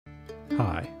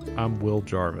Hi, I'm Will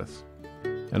Jarvis.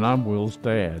 And I'm Will's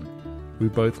dad. We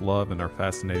both love and are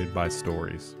fascinated by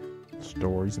stories.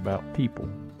 Stories about people.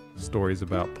 Stories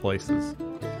about places.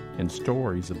 And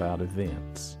stories about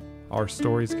events. Our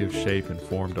stories give shape and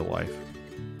form to life.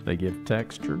 They give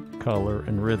texture, color,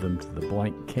 and rhythm to the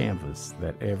blank canvas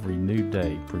that every new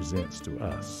day presents to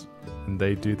us. And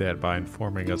they do that by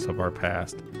informing us of our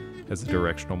past as a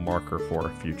directional marker for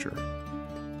our future.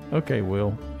 Okay,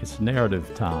 Will, it's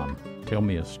narrative time. Tell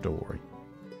me a story.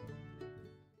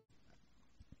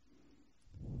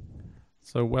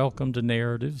 So welcome to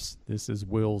Narratives. This is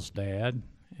Will's dad,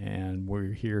 and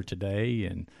we're here today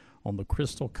on the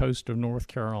Crystal Coast of North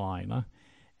Carolina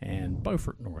and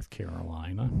Beaufort, North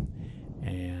Carolina.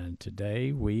 And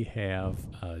today we have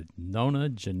a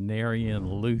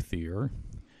nonagenarian luthier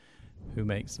who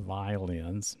makes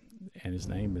violins, and his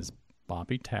name is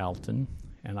Bobby Talton.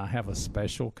 And I have a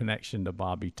special connection to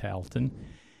Bobby Talton.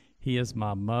 He is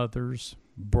my mother's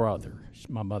brother.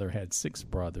 My mother had 6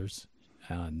 brothers,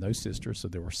 no sisters, so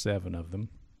there were 7 of them.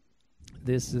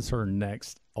 This is her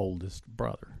next oldest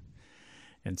brother.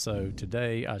 And so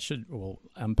today I should,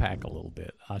 unpack a little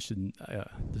bit. I should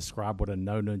describe what a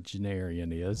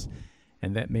nonagenarian is,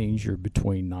 and that means you're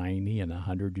between 90 and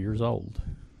 100 years old.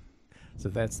 So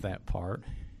that's that part.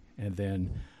 And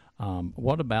then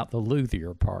what about the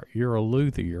luthier part? You're a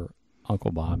luthier,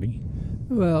 Uncle Bobby.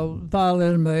 Well,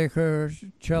 violin maker,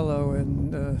 cello,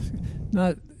 and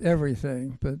not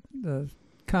everything, but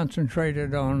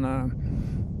concentrated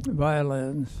on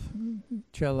violins,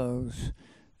 cellos,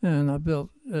 and I built,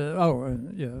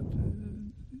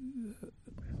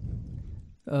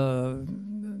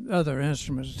 other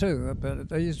instruments too, but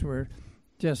these were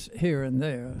just here and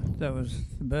there. That was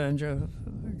the banjo,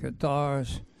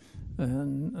 guitars,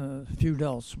 and a few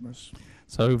dulcimers.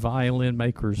 So violin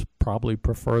makers probably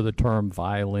prefer the term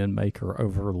violin maker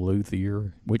over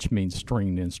luthier, which means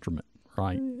stringed instrument,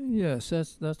 right? Yes,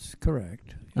 that's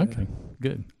correct. Okay,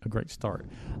 good. A great start.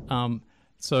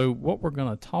 So what we're going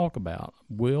to talk about,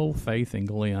 Will, Faith, and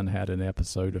Glenn had an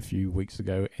episode a few weeks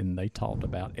ago, and they talked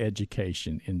about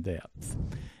education in depth.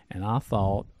 And I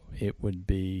thought it would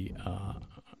be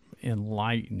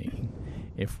enlightening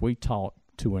if we talked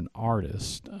to an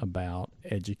artist about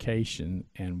education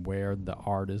and where the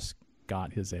artist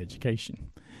got his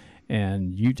education.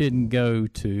 And you didn't go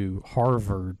to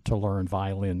Harvard to learn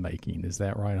violin making. Is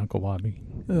that right, Uncle Bobby?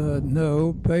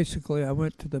 No, basically I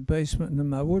went to the basement in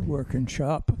my woodworking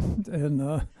shop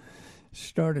and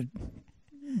started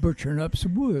butchering up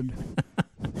some wood.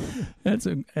 That's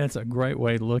a great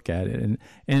way to look at it.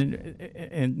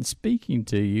 And speaking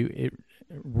to you, it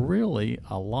really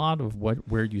a lot of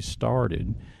where you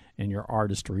started in your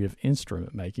artistry of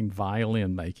instrument making,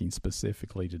 violin making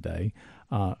specifically today,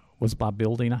 was by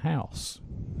building a house.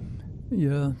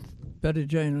 Yeah, Betty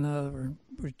Jane and I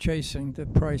were chasing the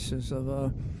prices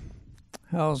of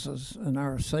houses, and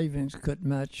our savings couldn't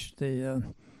match the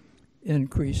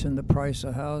increase in the price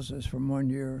of houses from one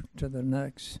year to the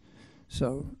next.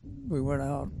 So we went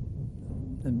out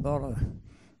and bought a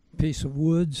piece of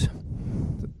woods,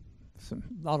 a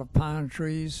lot of pine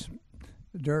trees,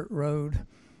 a dirt road,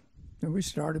 and we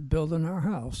started building our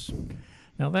house.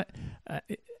 Now that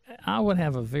I would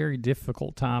have a very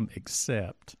difficult time,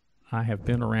 except I have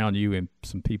been around you and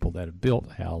some people that have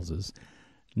built houses,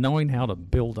 knowing how to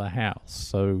build a house.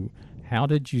 So how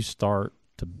did you start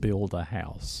to build a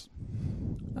house?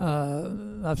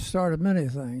 I've started many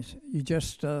things. You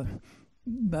just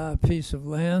buy a piece of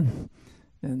land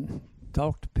and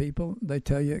talk to people. They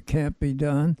tell you it can't be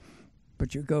done,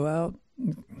 but you go out,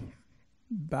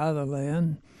 buy the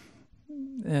land,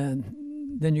 and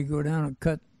then you go down and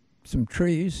cut some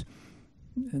trees.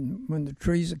 And when the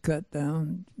trees are cut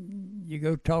down, you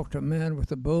go talk to a man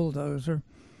with a bulldozer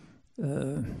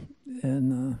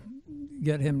and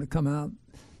get him to come out,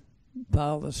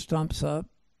 pile the stumps up.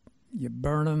 You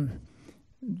burn them,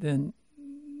 then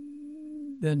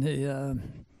he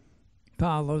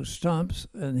piled those stumps,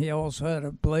 and he also had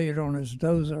a blade on his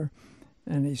dozer,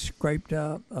 and he scraped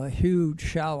out a huge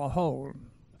shallow hole.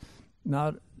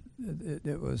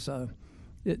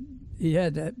 He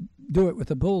had to do it with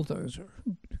a bulldozer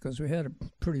because we had a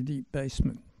pretty deep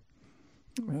basement.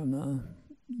 And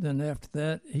then after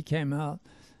that, he came out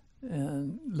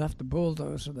and left the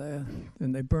bulldozer there,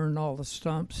 and they burned all the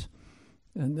stumps,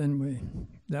 and then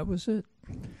that was it.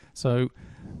 So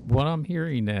what I'm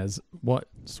hearing as what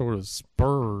sort of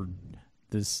spurred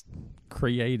this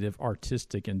creative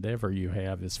artistic endeavor you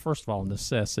have is, first of all,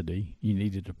 necessity. You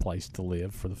needed a place to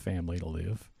live for the family to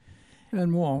live.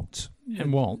 And wants.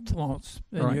 And wants.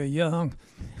 And right. You're young,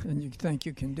 and you think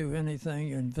you can do anything.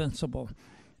 You're invincible.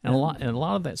 And a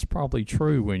lot of that's probably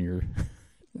true when you're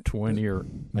 20 or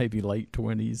maybe late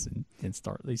 20s and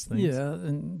start these things. Yeah,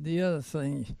 and the other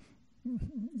thing,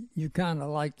 you kind of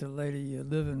like the lady you're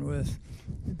living with,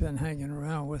 you've been hanging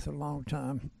around with a long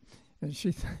time, and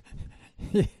she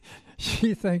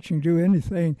thinks you can do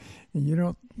anything, and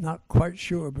you're not quite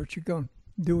sure, but you're going to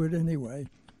do it anyway.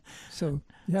 So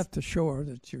you have to show her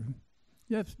that you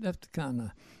have to kind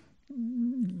of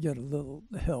get a little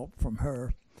help from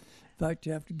her. In fact,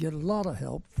 you have to get a lot of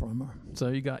help from her. So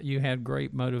you had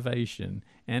great motivation.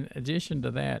 And in addition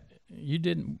to that,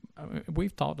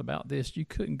 we've talked about this, you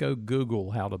couldn't go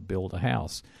Google how to build a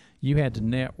house. You had to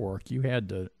network. You had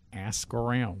to ask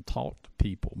around, talk to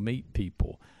people, meet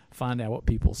people, find out what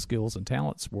people's skills and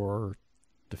talents were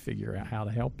to figure out how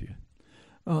to help you.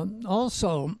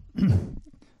 Also,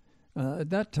 at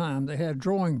that time, they had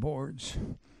drawing boards.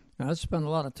 Now, I spent a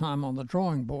lot of time on the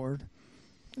drawing board,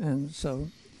 and so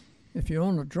if you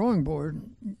own a drawing board,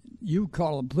 you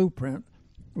call it blueprint.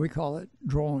 We call it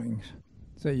drawings.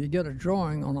 So you get a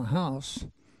drawing on a house,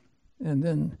 and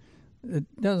then it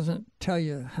doesn't tell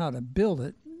you how to build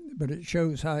it, but it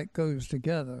shows how it goes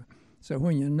together. So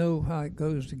when you know how it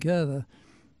goes together,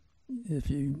 if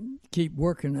you keep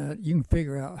working at it, you can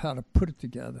figure out how to put it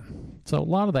together. So a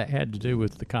lot of that had to do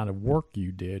with the kind of work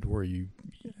you did where you...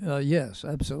 Yes,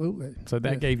 absolutely. So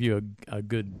that gave you a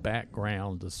good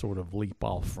background to sort of leap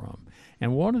off from.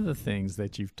 And one of the things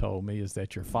that you've told me is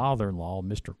that your father-in-law,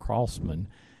 Mr. Crossman,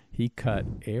 he cut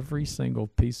every single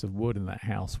piece of wood in that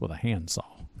house with a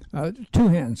handsaw. 2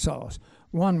 hand saws.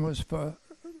 One was for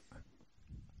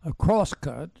a cross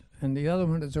cut, and the other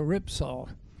one is a rip saw.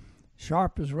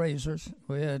 Sharp as razors.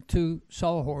 We had 2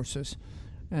 sawhorses,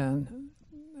 and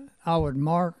I would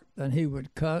mark, and he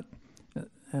would cut,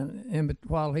 and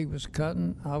while he was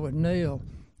cutting, I would nail.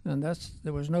 And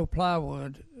there was no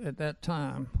plywood at that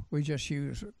time. We just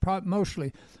used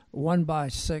mostly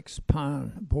 1x6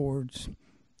 pine boards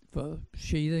for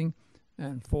sheathing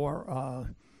and for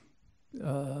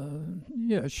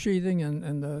sheathing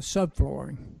and the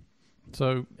subflooring.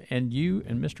 So, and you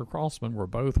and Mr. Crossman were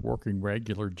both working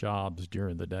regular jobs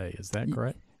during the day. Is that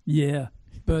correct? Yeah,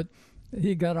 but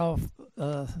he got off.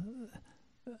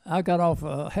 I got off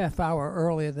a half hour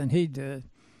earlier than he did,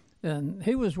 and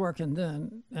he was working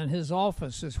then. And his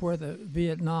office is where the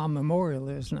Vietnam Memorial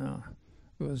is now.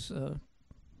 It was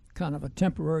kind of a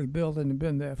temporary building. Had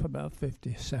been there for about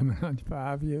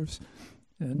 75 years,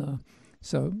 and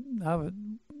so I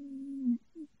would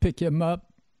pick him up,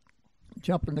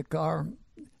 jump in the car,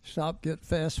 stop, get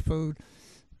fast food,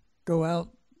 go out,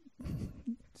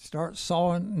 start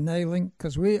sawing and nailing.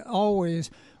 Because we always,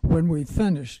 when we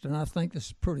finished, and I think this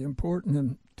is pretty important,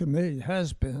 and to me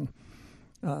has been,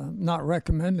 not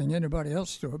recommending anybody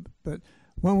else do it, but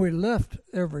when we left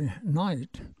every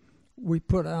night, we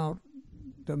put out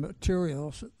the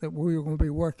materials that we were going to be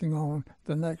working on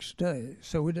the next day.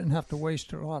 So we didn't have to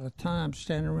waste a lot of time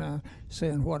standing around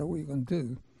saying, what are we going to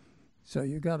do? So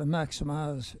you got to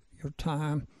maximize your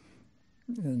time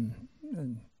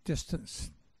and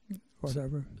distance,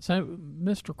 whatever. So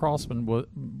Mr. Crossman,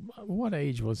 what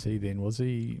age was he then? Was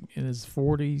he in his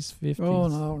 40s, 50s?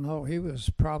 Oh, no. He was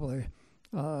probably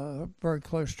very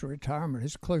close to retirement.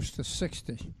 He's close to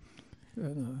 60.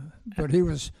 But he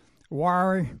was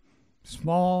wiry,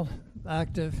 small,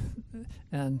 active,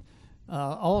 and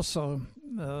also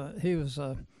he was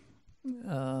a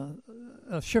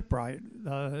shipwright.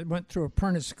 Went through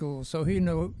apprentice school, so he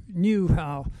knew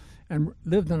how, and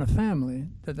lived in a family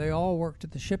that they all worked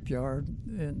at the shipyard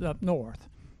up north.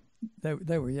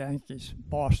 They were Yankees,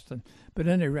 Boston. But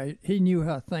at any rate, he knew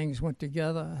how things went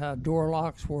together, how door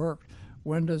locks worked,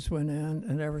 windows went in,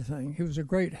 and everything. He was a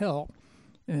great help,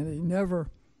 and he never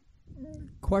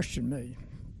questioned me.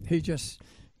 He just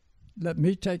let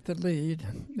me take the lead,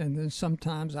 and then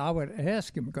sometimes I would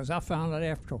ask him, because I found out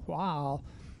after a while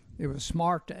it was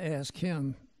smart to ask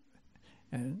him,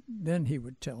 and then he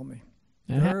would tell me.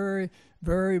 Very,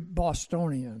 very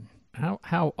Bostonian.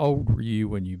 How old were you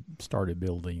when you started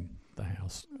building the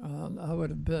house? I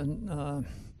would have been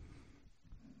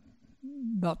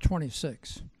about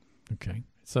 26. Okay.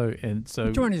 So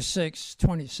 26,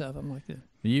 27, like that.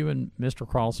 You and Mr.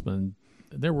 Crossman,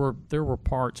 there were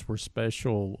parts where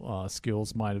special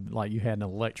skills might have, like you had an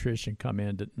electrician come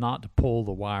in not to pull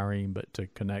the wiring, but to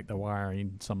connect the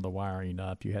wiring, some of the wiring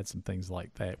up. You had some things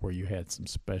like that where you had some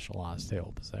specialized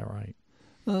help. Is that right?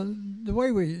 The way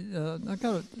I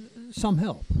got some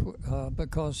help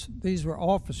because these were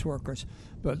office workers,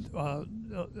 but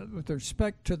with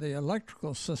respect to the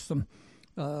electrical system,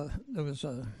 there was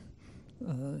a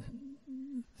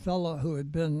fellow who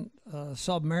had been a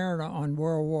submariner on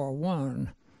World War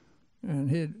I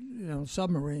and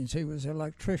submarines. He was an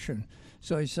electrician.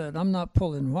 So he said, I'm not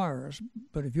pulling wires,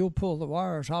 but if you'll pull the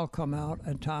wires, I'll come out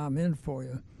and tie them in for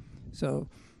you. So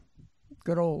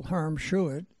good old Herm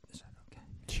Schuett.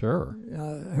 Sure.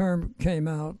 Herm came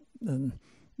out and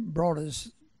brought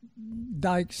his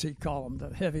dikes, he called them,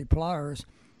 the heavy pliers,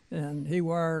 and he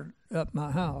wired up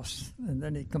my house. And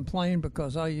then he complained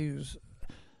because I used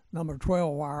number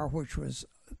 12 wire, which was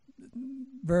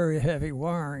very heavy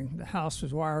wiring. The house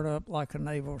was wired up like a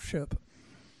naval ship.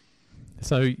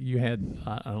 So you had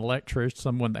an electrician,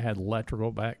 someone that had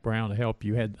electrical background to help.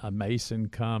 You had a mason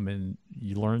come and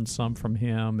you learned some from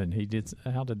him, and he did.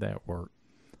 How did that work?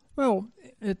 Well,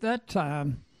 at that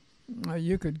time,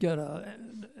 you could get a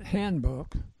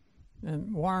handbook,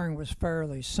 and wiring was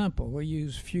fairly simple. We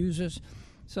used fuses,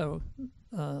 so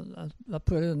I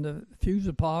put in the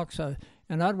fuse box,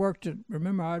 and I'd worked at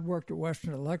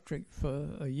Western Electric for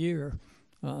a year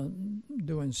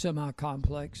doing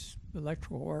semi-complex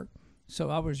electrical work. So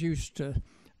I was used to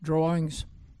drawings,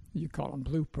 you call them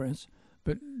blueprints,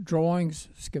 but drawings,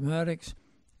 schematics,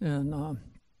 and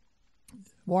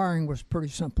wiring was pretty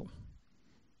simple.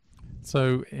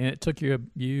 So it took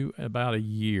you about a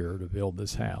year to build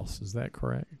this house. Is that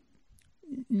correct?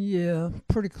 Yeah,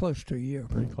 pretty close to a year.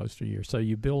 Pretty close to a year. So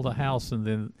you build a house,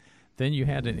 and then you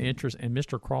had an interest, and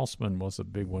Mr. Crossman was a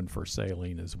big one for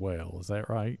sailing as well. Is that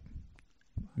right?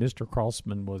 Mr.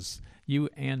 Crossman you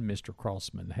and Mr.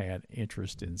 Crossman had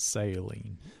interest in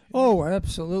sailing. Oh,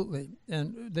 absolutely.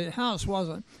 And the house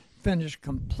wasn't finished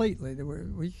completely.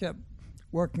 We kept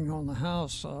working on the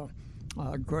house.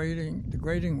 The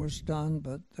grading was done,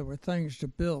 but there were things to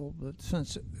build. But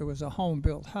since it was a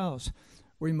home-built house,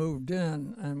 we moved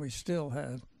in, and we still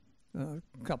had a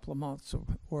couple of months of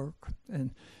work.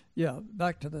 And yeah,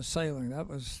 back to the sailing.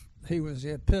 He was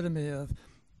the epitome of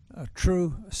a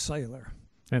true sailor.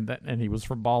 And he was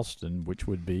from Boston, which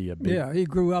would be a big... Yeah, he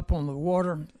grew up on the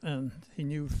water, and he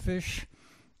knew fish,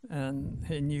 and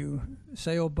he knew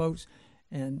sailboats,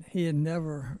 and he had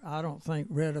never, I don't think,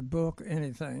 read a book or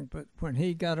anything. But when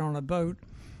he got on a boat,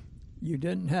 you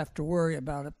didn't have to worry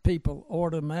about it. People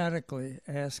automatically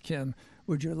asked him,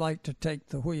 would you like to take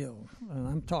the wheel? And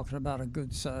I'm talking about a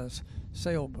good-sized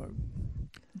sailboat.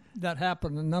 That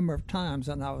happened a number of times,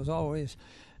 and I was always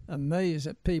amazed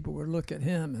that people would look at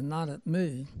him and not at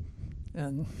me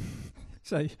and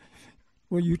say,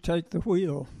 will you take the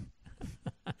wheel?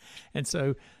 And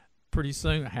so pretty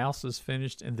soon a house is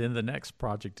finished, and then the next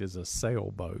project is a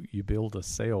sailboat. You build a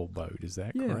sailboat. Is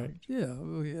that correct? Yeah.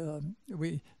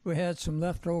 We had some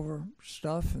leftover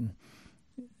stuff, and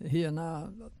he and I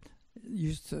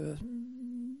used to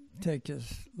take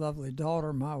his lovely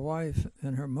daughter, my wife,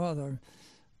 and her mother,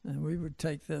 and we would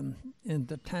take them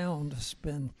into town to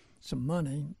spend some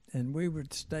money, and we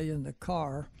would stay in the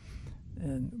car,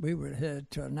 and we would head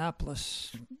to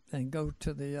Annapolis and go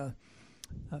to the,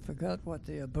 I forgot what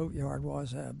the boatyard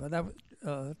was at, but that was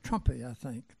Trumpy, I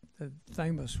think, the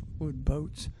famous wood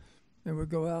boats. And we'd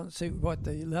go out and see what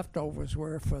the leftovers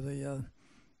were for the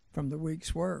from the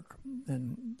week's work,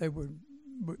 and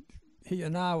he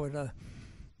and I would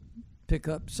pick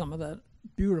up some of that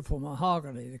beautiful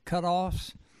mahogany, the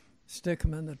cut-offs, stick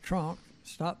them in the trunk,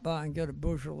 stop by and get a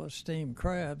bushel of steamed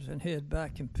crabs, and head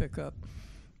back and pick up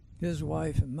his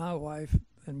wife and my wife,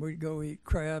 and we'd go eat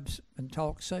crabs and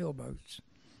talk sailboats.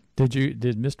 Did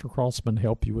Mr. Crossman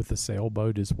help you with the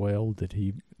sailboat as well? Did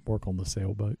he work on the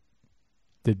sailboat?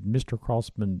 Did Mr.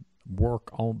 Crossman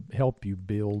help you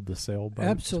build the sailboat?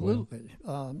 Absolutely,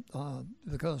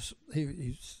 because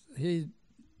he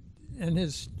and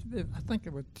his, I think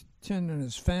there were 10 in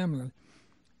his family.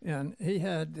 And he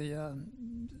had the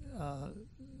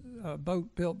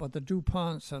boat built by the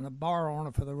DuPonts and a bar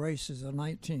owner for the races in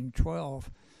 1912.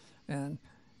 And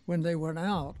when they went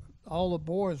out, all the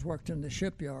boys worked in the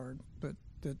shipyard. But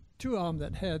the two of them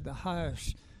that had the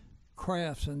highest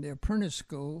crafts in the apprentice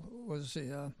school was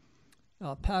the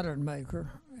pattern maker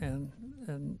and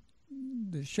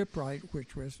the shipwright,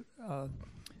 which was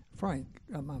Frank,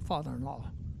 my father-in-law.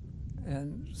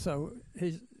 And so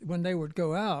when they would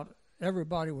go out,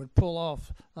 everybody would pull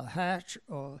off a hatch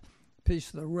or a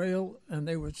piece of the rail, and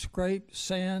they would scrape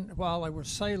sand while they were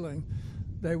sailing.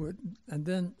 And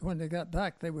then when they got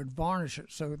back, they would varnish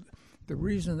it. So the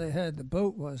reason they had the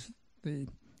boat was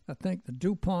I think the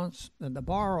DuPonts and the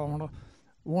bar owner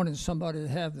wanted somebody to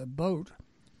have the boat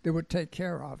that would take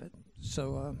care of it.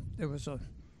 So it was a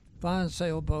fine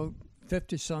sailboat,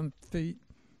 50-some feet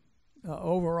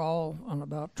overall, and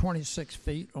about 26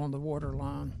 feet on the water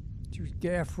line. It was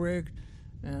gaff rigged,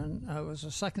 and it was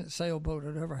the second sailboat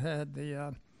that ever had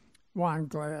the wine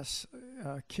glass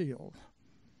keel.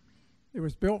 It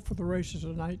was built for the races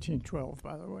of 1912,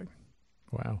 by the way.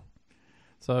 Wow.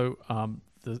 So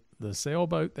the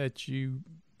sailboat that you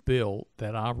built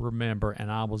that I remember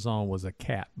and I was on was a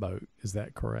cat boat. Is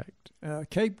that correct?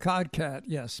 Cape Cod Cat,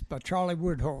 yes, by Charlie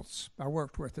Woodholtz. I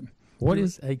worked with him. What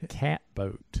is a cat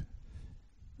boat?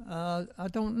 I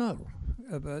don't know,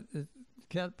 but the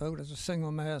cat boat is a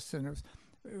single mast, and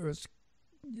it was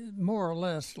more or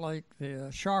less like the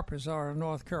Sharpies are in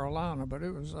North Carolina, but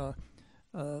it was a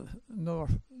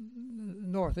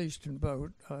northeastern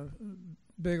boat,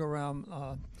 big around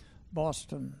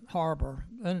Boston Harbor.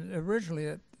 And originally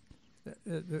it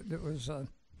was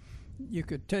you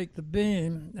could take the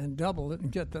beam and double it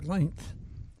and get the length.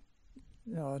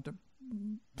 To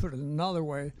put it another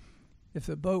way, if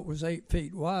the boat was 8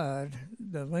 feet wide,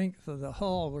 the length of the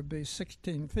hull would be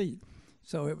 16 feet.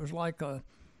 So it was like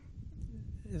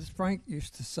as Frank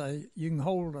used to say, you can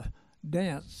hold a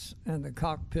dance in the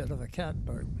cockpit of a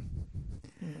catboat.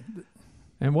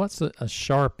 And what's a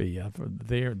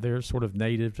Sharpie? They're sort of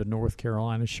native to North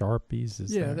Carolina, Sharpies.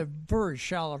 They're very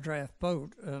shallow draft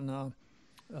boat, and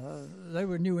they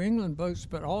were New England boats,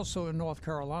 but also in North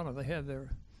Carolina they had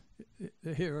their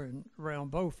here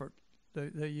around Beaufort.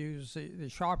 They use the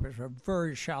Sharpies are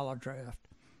very shallow draft,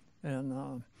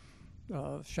 and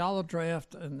shallow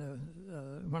draft.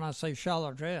 And when I say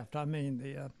shallow draft, I mean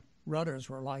the rudders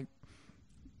were like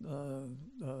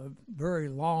very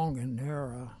long and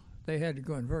narrow. They had to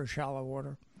go in very shallow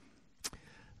water.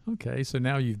 Okay, so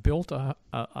now you've built a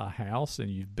house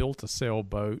and you've built a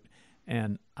sailboat,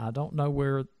 and I don't know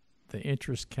where the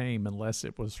interest came unless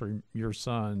it was from your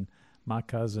son. My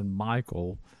cousin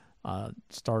Michael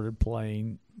started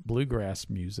playing bluegrass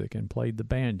music and played the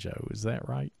banjo. Is that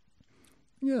right?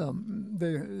 Yeah,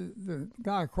 the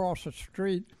guy across the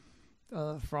street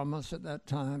from us at that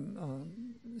time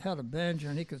had a banjo,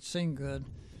 and he could sing good.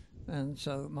 And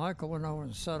so Michael went over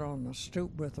and sat on the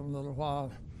stoop with him a little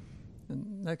while.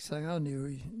 And next thing I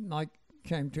knew, Mike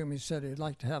came to me and said he'd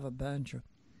like to have a banjo.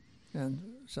 And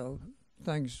so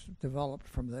things developed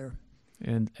from there.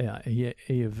 And he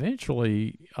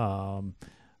eventually,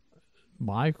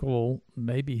 Michael,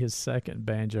 maybe his second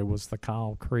banjo was the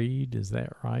Kyle Creed. Is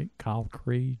that right? Kyle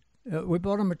Creed? We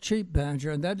bought him a cheap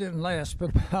banjo, and that didn't last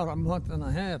but about a month and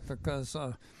a half because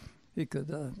he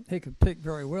could pick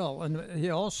very well. And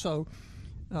he also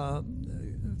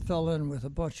fell in with a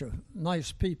bunch of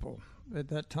nice people at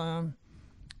that time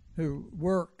who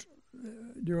worked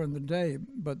during the day,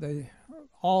 but they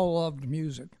all loved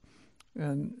music.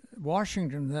 And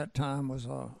Washington at that time was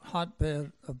a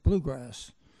hotbed of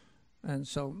bluegrass. And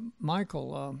so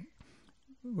Michael,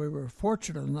 we were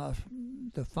fortunate enough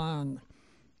to find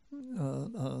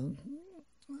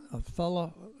a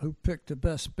fellow who picked the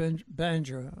best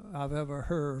banjo I've ever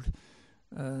heard,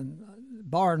 and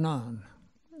bar none.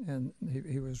 And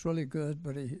he was really good,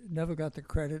 but he never got the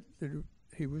credit that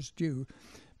he was due.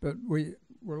 But we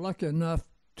were lucky enough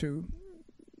to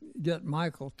get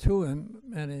Michael to him,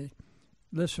 and he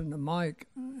listened to Mike,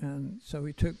 and so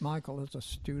he took Michael as a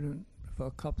student for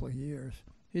a couple of years.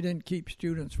 He didn't keep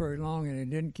students very long, and he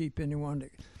didn't keep anyone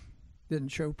that didn't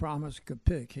show promise could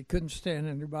pick. He couldn't stand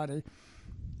anybody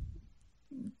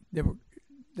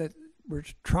that were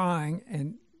trying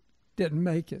and didn't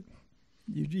make it.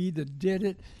 You either did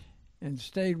it and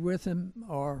stayed with him,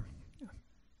 or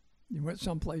you went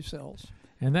someplace else.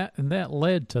 And that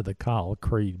led to the Kyle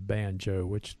Creed banjo,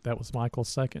 which that was Michael's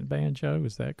second banjo.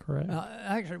 Is that correct?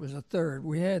 Actually, it was a third.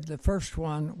 We had the first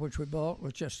one, which we bought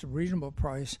with just a reasonable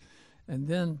price, and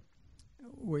then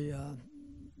we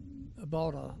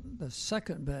bought the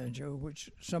second banjo,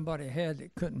 which somebody had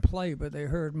that couldn't play, but they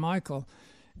heard Michael,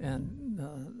 and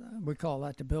we call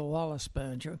that the Bill Wallace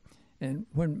banjo. And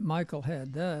when Michael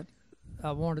had that,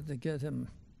 I wanted to get him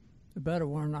a better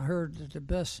one. I heard that the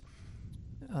best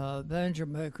banjo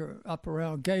maker up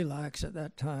around Galax at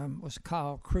that time was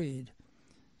Kyle Creed.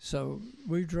 So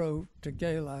we drove to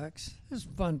Galax. It was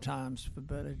fun times for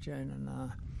Betty Jane and I.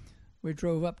 We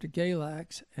drove up to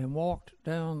Galax and walked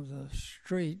down the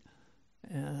street,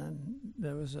 and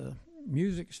there was a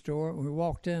music store. We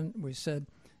walked in, we said,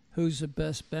 "Who's the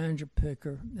best banjo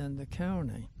picker in the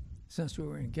county?" Since we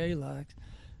were in Galax,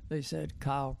 they said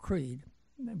Kyle Creed.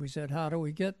 And we said, "How do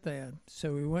we get there?"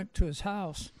 So we went to his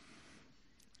house,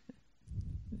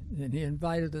 and he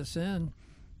invited us in,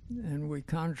 and we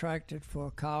contracted for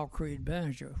a Kyle Creed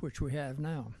banjo, which we have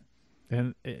now.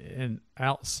 And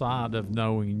outside of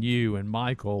knowing you and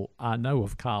Michael, I know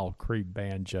of Kyle Creed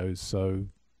banjos, so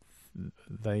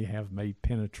they have made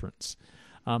penetrance.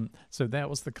 So that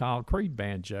was the Kyle Creed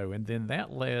banjo, and then that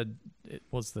led. It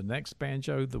was the next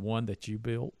banjo, the one that you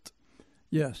built.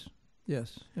 Yes,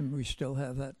 and we still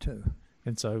have that too.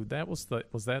 And so that was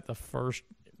that the first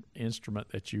instrument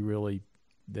that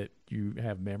you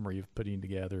have memory of putting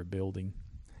together, building?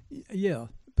 Yeah,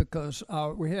 because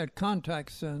we had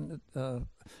contacts and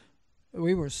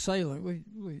we were sailing.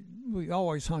 We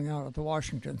always hung out at the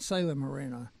Washington Sailing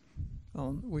Marina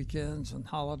on weekends and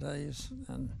holidays,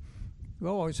 and we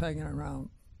were always hanging around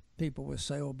people with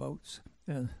sailboats,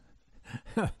 and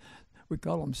we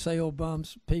call them sail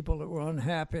bumps, people that were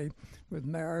unhappy with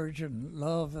marriage and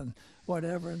love and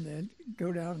whatever, and they'd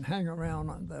go down and hang around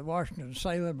on the Washington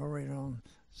Sailing Marina on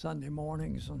Sunday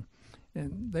mornings,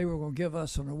 and they were going to give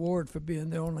us an award for being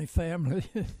the only family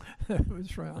that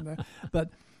was around there. But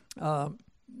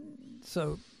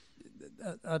so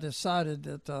I decided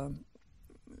that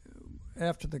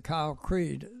after the Kyle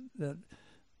Creed that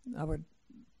I would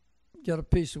get a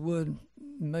piece of wood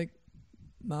and make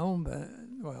my own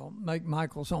make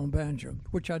Michael's own banjo,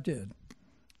 which I did,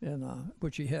 and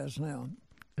which he has now.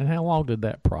 And how long did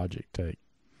that project take?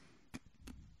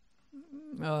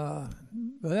 Well,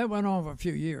 that went on for a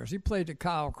few years. He played the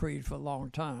Kyle Creed for a long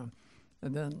time,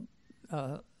 and then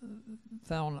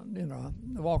found,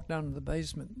 I walked down to the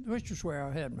basement, which was where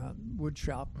I had my wood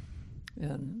shop,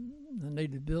 and I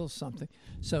needed to build something.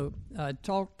 So I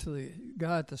talked to the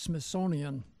guy at the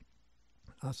Smithsonian.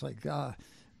 I say guy,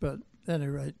 but at any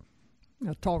rate,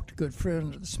 I talked to a good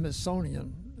friend at the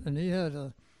Smithsonian, and he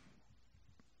had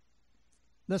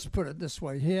let's put it this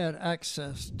way, he had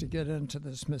access to get into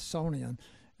the Smithsonian,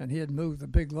 and he had moved the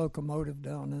big locomotive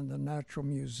down in the Natural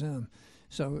Museum.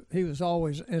 So he was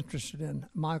always interested in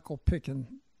Michael picking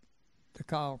the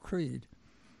Kyle Creed.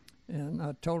 And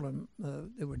I told him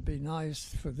it would be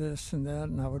nice for this and that,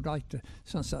 and I would like to,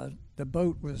 since the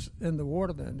boat was in the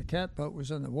water then, the cat boat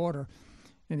was in the water,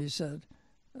 and he said,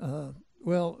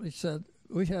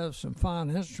 we have some fine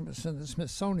instruments in the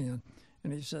Smithsonian.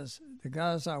 And he says, the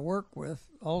guys I work with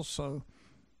also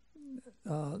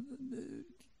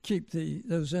keep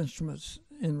those instruments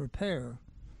in repair,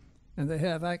 and they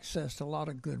have access to a lot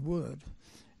of good wood.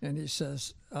 And he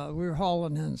says, we're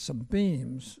hauling in some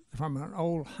beams from an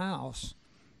old house,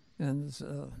 and there's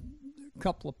a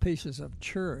couple of pieces of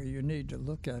cherry. You need to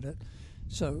look at it.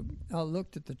 So I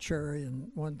looked at the cherry,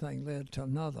 and one thing led to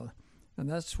another. And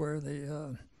that's where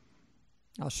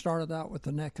I started out with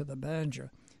the neck of the banjo,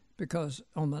 because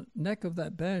on the neck of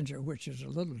that banjo, which is a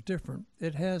little different,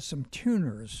 it has some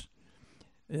tuners.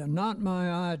 Not my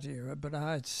idea, but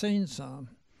I had seen some.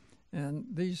 And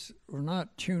these were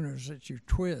not tuners that you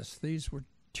twist. These were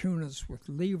tuners with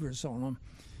levers on them.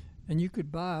 And you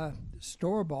could buy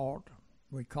store-bought,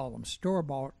 we call them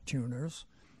store-bought tuners,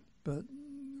 but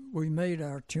we made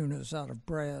our tuners out of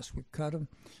brass. We cut them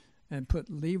and put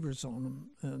levers on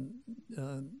them.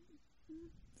 And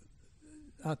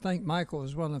I think Michael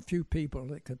was one of the few people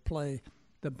that could play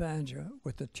the banjo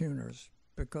with the tuners,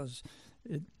 because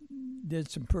it did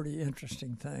some pretty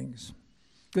interesting things.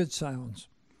 Good sounds.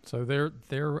 So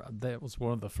that was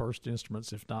one of the first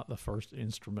instruments, if not the first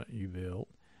instrument you built.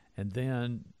 And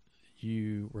then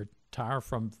you retire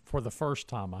for the first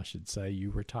time, I should say, you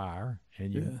retire,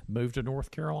 and you moved to North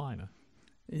Carolina.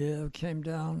 Yeah, came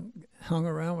down, hung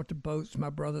around with the boats. My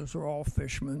brothers were all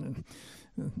fishermen,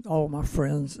 and all my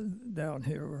friends down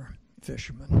here were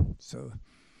fishermen. So,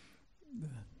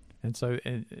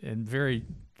 and very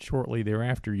shortly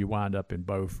thereafter, you wind up in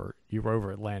Beaufort. You were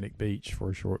over Atlantic Beach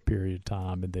for a short period of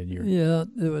time, and then you're... Yeah,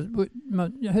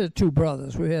 I had two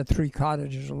brothers. We had 3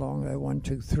 cottages along there, 1,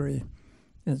 2, 3.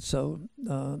 And so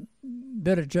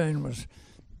Betty Jane was,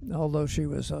 although she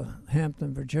was a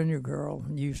Hampton, Virginia girl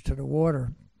and used to the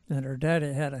water, and her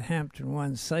daddy had a Hampton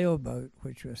 1 sailboat,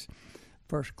 which was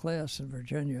first class in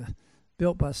Virginia,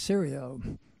 built by Serio.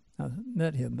 I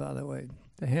met him, by the way,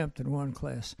 the Hampton 1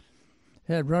 class.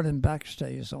 Had running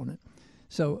backstays on it.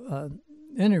 So,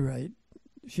 any rate,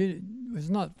 she was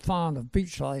not fond of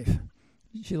beach life.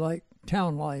 She liked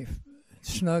town life,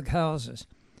 snug houses.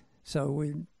 So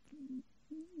we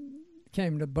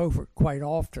came to Beaufort quite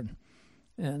often.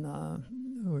 And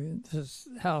this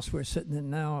house we're sitting in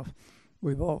now,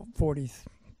 we bought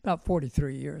about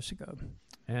 43 years ago.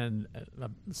 And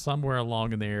somewhere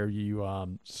along in there,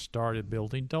 you started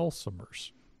building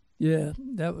dulcimers. Yeah,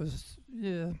 that was,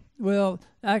 yeah. Well,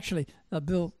 actually, I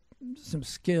built some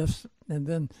skiffs, and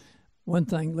then one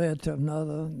thing led to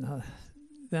another, and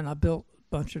then I built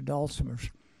a bunch of dulcimers.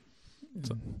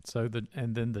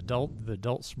 Then the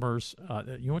dulcimers.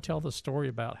 You want to tell the story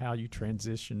about how you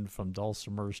transitioned from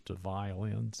dulcimers to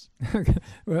violins?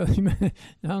 Well, I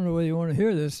don't know whether you want to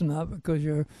hear this or not, because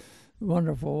your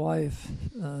wonderful wife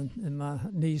and my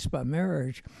niece by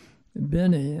marriage,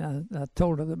 Benny, I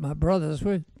told her that my brothers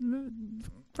were a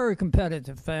very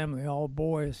competitive family, all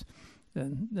boys,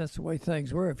 And that's the way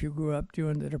things were. If you grew up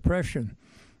during the Depression,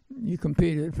 you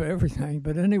competed for everything.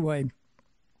 But anyway,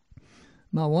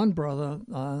 my one brother,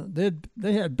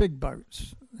 they had big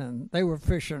boats, and they were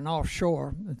fishing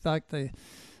offshore. In fact, there's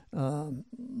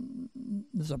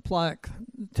a plaque,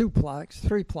 2 plaques,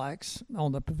 3 plaques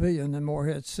on the pavilion in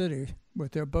Morehead City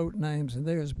with their boat names and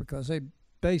theirs, because they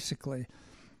basically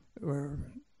were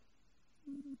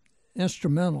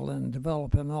instrumental in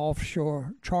developing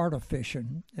offshore charter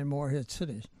fishing in Morehead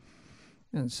City.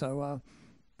 And so,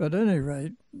 but at any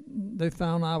rate, they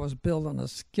found I was building a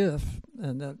skiff,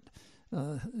 and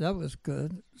that was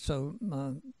good. So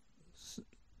my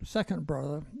second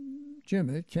brother,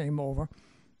 Jimmy, came over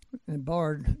and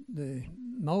borrowed the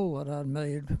mold that I'd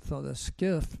made for the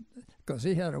skiff, because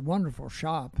he had a wonderful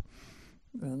shop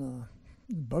and a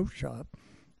boat shop.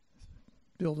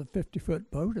 Built a 50-foot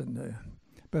boat in there.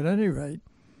 But at any rate,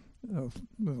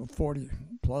 40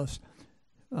 plus.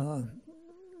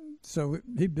 So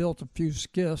he built a few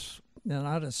skiffs, and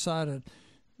I decided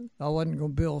I wasn't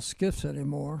going to build skiffs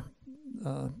anymore.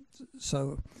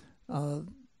 So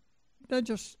they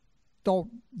just thought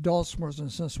dulcimers,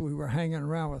 and since we were hanging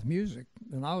around with music,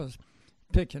 and I was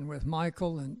picking with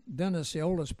Michael, and Dennis, the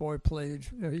oldest boy, played.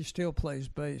 He still plays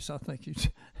bass. I think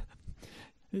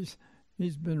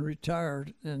he's been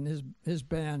retired, and his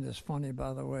band is funny,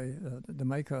 by the way, the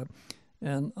makeup.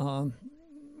 And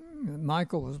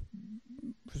Michael was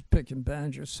picking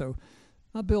banjos. So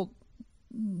I built.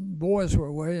 Boys were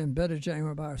away, and Betty Jane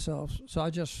were by ourselves. So I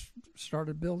just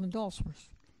started building dulcimers,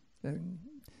 and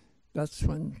that's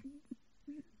when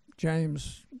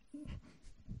James,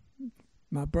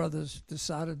 my brothers,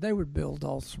 decided they would build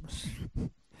dulcimers.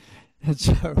 And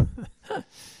so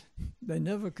they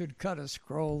never could cut a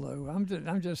scroll, though.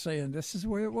 I'm just saying this is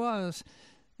where it was.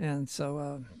 And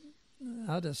so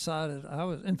I decided I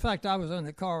was in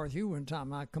the car with you one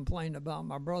time. I complained about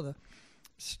my brother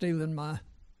stealing my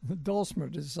dulcimer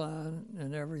design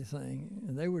and everything.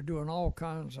 And they were doing all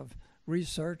kinds of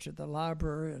research at the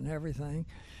library and everything.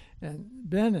 And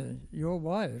Benny, your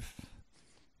wife,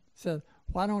 said,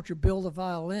 why don't you build a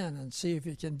violin and see if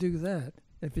you can do that,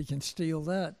 if you can steal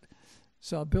that.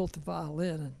 So I built the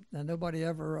violin, and nobody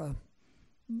ever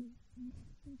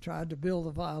tried to build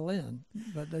a violin,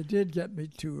 but they did get me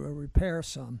to repair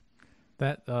some.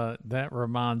 That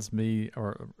reminds me,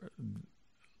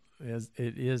 it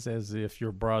is as if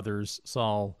your brothers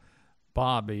saw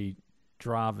Bobby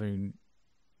driving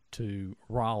to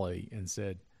Raleigh and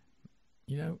said,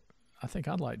 I think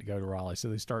I'd like to go to Raleigh. So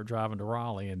they start driving to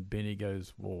Raleigh, and Benny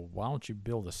goes, well, why don't you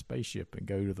build a spaceship and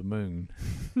go to the moon?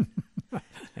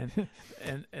 and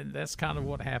that's kind of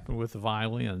what happened with the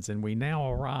violins. And we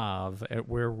now arrive at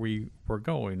where we were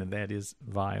going, and that is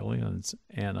violins.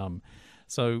 And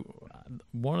so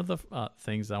one of the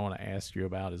things I want to ask you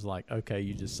about is, like, okay,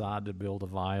 you decide to build a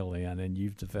violin, and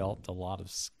you've developed a lot of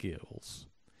skills.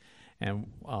 And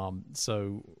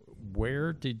so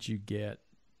where did you get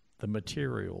the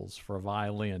materials for a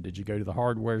violin? Did you go to the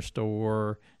hardware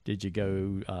store? Did you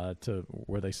go to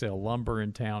where they sell lumber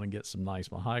in town and get some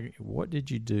nice mahogany? What did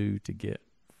you do to get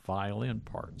violin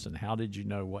parts, and how did you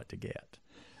know what to get?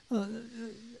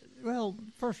 Well,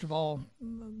 first of all,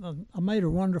 I made a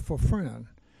wonderful friend,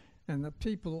 and the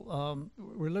people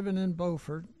were living in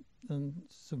Beaufort, and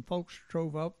some folks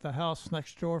drove up. The house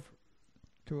next door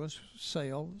to us,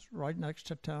 sales, right next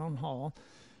to Town Hall,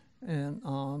 and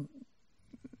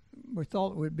we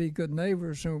thought we'd be good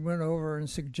neighbors, and we went over and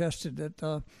suggested that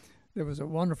there was a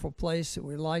wonderful place that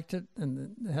we liked it,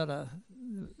 and it had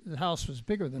the house was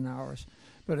bigger than ours,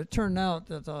 but it turned out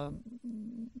that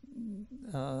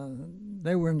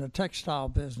they were in the textile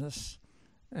business,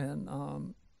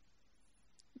 and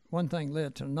one thing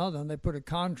led to another, and they put a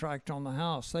contract on the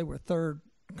house. They were third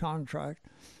contract,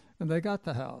 and they got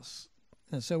the house.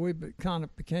 And so we kind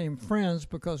of became friends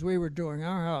because we were doing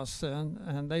our house then,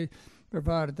 and they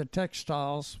provided the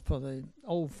textiles for the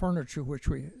old furniture, which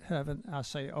we haven't, I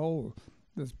say old,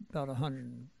 it's about 100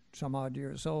 and some odd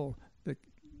years old, that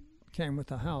came with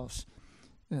the house.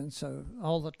 And so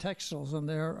all the textiles in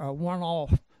there are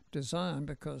one-off design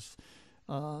because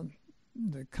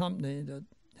the company that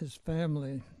his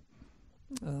family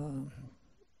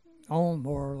owned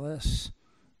more or less,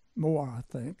 more I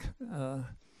think,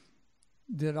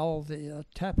 did all the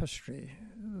tapestry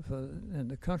in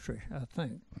the country, I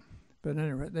think. But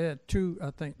anyway, they had two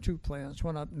plants,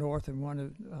 one up north and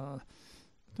one, I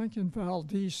think in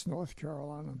Valdez, North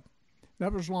Carolina.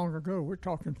 That was long ago. We're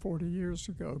talking 40 years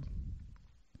ago.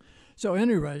 So at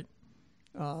any rate,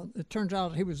 it turns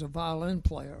out he was a violin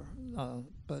player,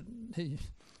 but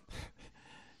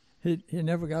he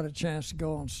never got a chance to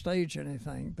go on stage or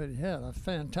anything, but he had a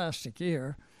fantastic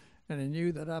ear, and he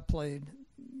knew that I played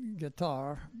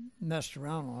guitar, messed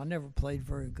around on. I never played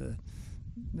very good.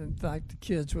 In fact, the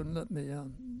kids wouldn't let me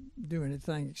do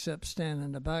anything except stand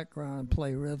in the background and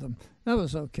play rhythm. That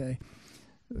was okay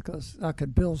because I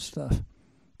could build stuff.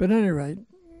 But at any rate,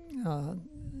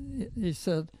 he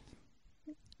said,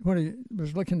 when he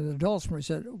was looking at the dulcimer, he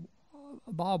said,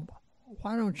 "Bob,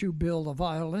 why don't you build a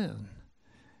violin?"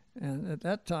 And at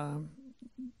that time,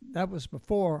 that was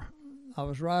before I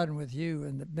was riding with you,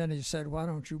 and Benny said, "Why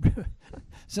don't you,"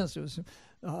 since it was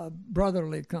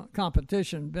brotherly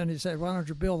competition, Benny said, "Why don't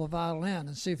you build a violin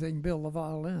and see if they can build a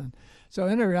violin?" So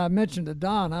anyway, I mentioned to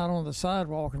Don out on the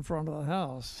sidewalk in front of the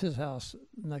house, his house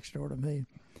next door to me.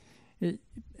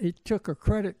 He took a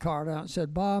credit card out and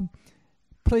said, "Bob,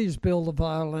 please build a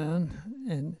violin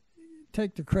and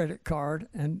take the credit card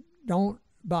and don't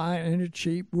buy any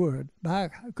cheap wood.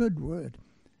 Buy good wood."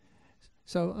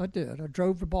 So I did. I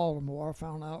drove to Baltimore. I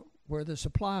found out where the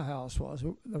supply house was.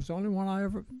 It was the only one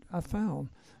I found.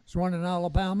 There's one in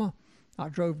Alabama. I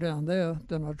drove down there.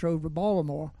 Then I drove to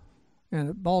Baltimore. And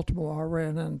at Baltimore, I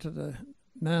ran into the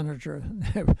manager.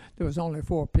 There was only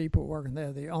 4 people working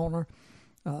there: the owner,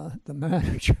 the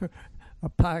manager, a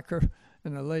packer,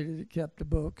 and a lady that kept the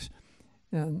books.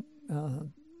 And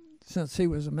since he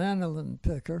was a mandolin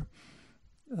picker,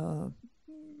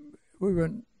 we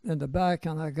went in the back,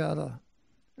 and I got a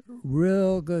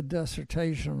real good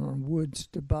dissertation on woods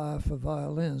to buy for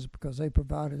violins because they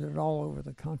provided it all over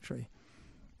the country.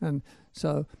 And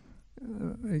so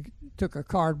he took a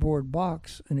cardboard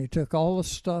box, and he took all the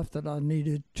stuff that I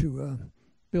needed to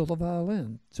build a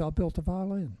violin. So I built a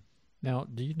violin. Now,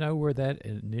 do you know where that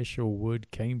initial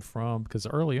wood came from? Because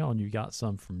early on you got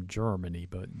some from Germany,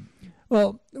 but...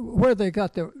 Well, where they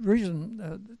got the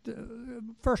reason,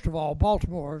 first of all,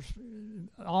 Baltimore's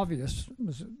obvious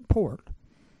was port.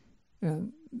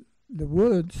 And the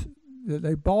woods that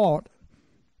they bought,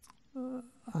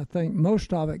 I think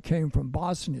most of it came from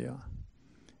Bosnia.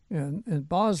 And in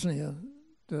Bosnia,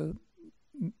 the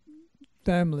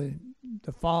family,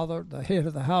 the father, the head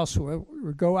of the household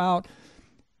would go out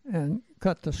and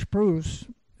cut the spruce,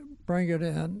 bring it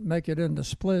in, make it into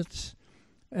splits,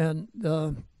 and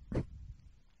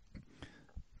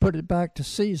put it back to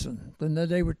season. Then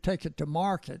they would take it to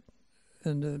market,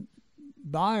 and the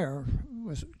buyer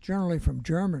was generally from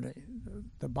Germany.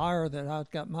 The buyer that I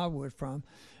got my wood from,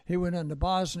 he went into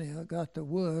Bosnia, got the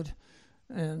wood,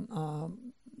 and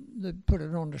they put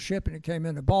it on the ship, and it came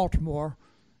into Baltimore,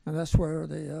 and that's where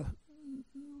the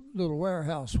little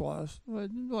warehouse was. Well,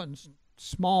 it wasn't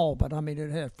small, but I mean,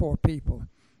 it had 4 people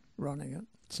running it.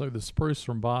 So the spruce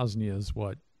from Bosnia is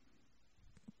what,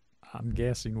 I'm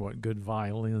guessing, what good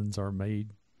violins are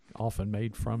often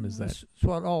made from, is that? That's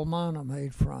what all mine are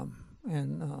made from.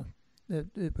 And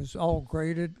it was all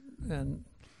graded, and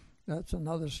that's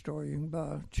another story. You can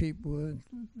buy cheap wood,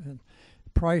 and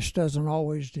price doesn't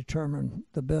always determine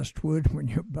the best wood when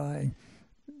you're buying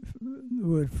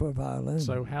wood for a violin.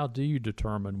 So how do you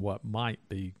determine what might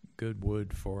be good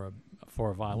wood for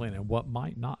a violin and what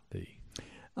might not be?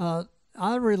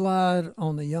 I relied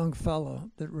on the young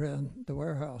fellow that ran the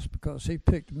warehouse because he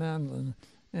picked mandolin,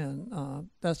 and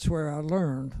that's where I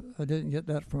learned. I didn't get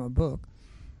that from a book.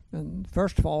 And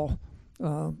first of all,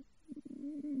 I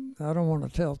don't want to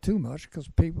tell too much because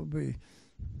people be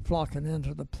flocking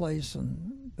into the place,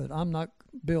 but I'm not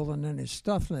building any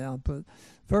stuff now. But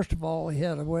first of all, he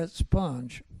had a wet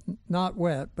sponge, not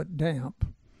wet, but damp.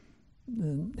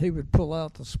 And he would pull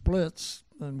out the splits,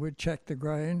 and we'd check the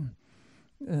grain.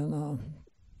 And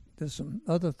there's some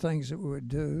other things that we would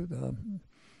do.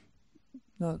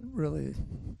 Not really,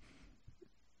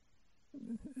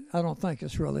 I don't think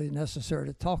it's really necessary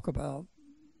to talk about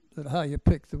how you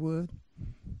pick the wood.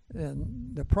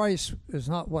 And the price is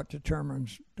not what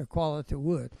determines the quality of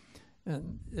wood.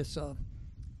 And it's a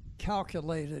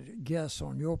calculated guess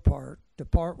on your part to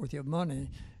part with your money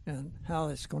and how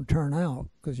it's going to turn out,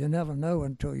 because you never know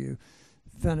until you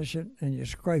finish it and you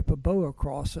scrape a bow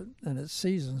across it and it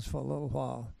seasons for a little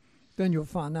while. Then you'll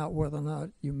find out whether or not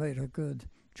you made a good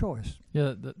choice.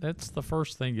 Yeah, that's the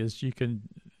first thing, is you can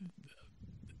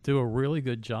do a really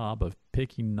good job of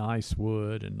picking nice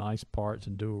wood and nice parts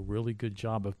and do a really good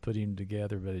job of putting them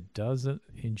together, but it doesn't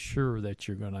ensure that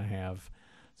you're going to have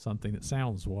something that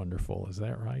sounds wonderful. Is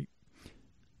that right?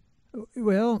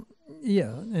 Well,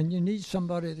 yeah, and you need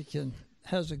somebody that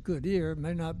has a good ear. It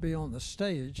may not be on the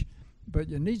stage, but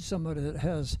you need somebody that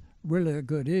has really a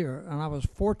good ear. And I was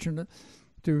fortunate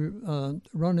to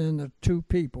run into 2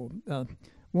 people.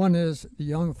 One is the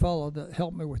young fellow that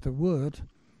helped me with the wood,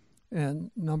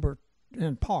 and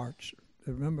parts.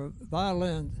 remember,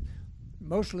 violin,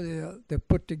 mostly they're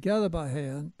put together by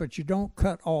hand, but you don't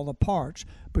cut all the parts,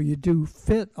 but you do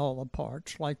fit all the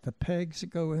parts, like the pegs that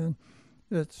go in.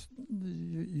 It's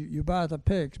you buy the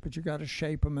pegs, but you got to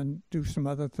shape them and do some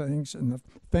other things, and the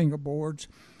fingerboards,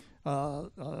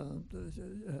 and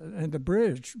the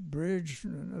bridge,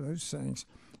 those things.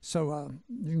 So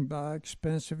you can buy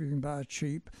expensive, you can buy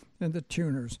cheap, and the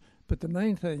tuners. But the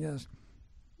main thing is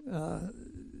the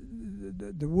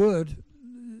wood.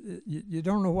 You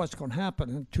don't know what's going to happen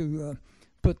until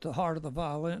put the heart of the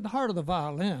violin. The heart of the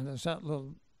violin is that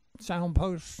little sound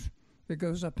post that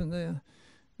goes up in there.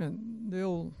 And the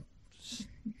old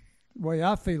way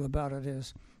I feel about it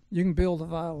is you can build a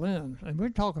violin, and we're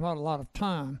talking about a lot of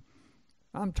time.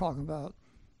 I'm talking about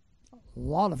a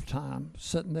lot of time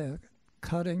sitting there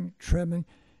cutting, trimming.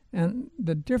 And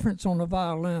the difference on the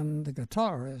violin and the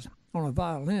guitar is on a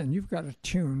violin, you've got to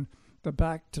tune the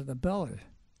back to the belly.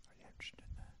 Are you interested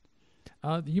in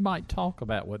that? You might talk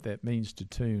about what that means to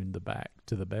tune the back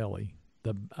to the belly.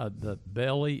 The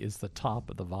belly is the top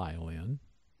of the violin.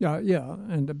 Yeah,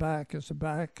 and the back is the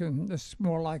back, and it's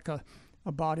more like a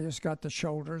body. It's got the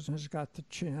shoulders, and it's got the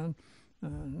chin,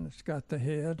 and it's got the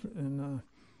head, and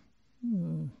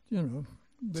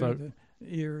the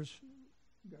ears.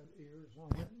 Got ears on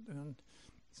it, and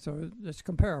so it's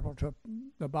comparable to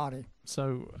the body.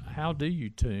 So how do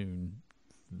you tune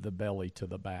the belly to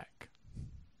the back?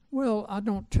 Well, I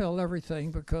don't tell everything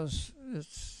because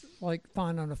it's like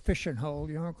finding a fishing hole.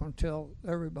 You aren't going to tell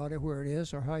everybody where it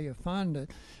is or how you find it.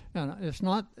 And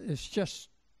it's just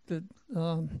that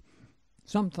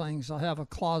some things I have a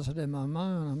closet in my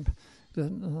mind.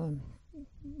 I'm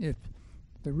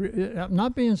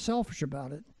not being selfish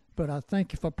about it, but I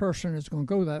think if a person is going to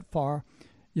go that far,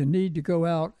 you need to go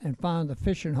out and find the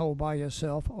fishing hole by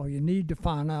yourself, or you need to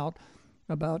find out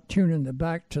about tuning the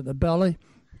back to the belly.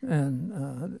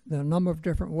 And there are a number of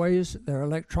different ways. There are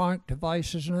electronic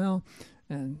devices now,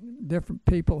 and different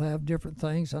people have different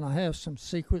things. And I have some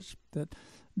secrets that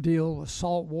deal with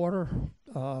salt water.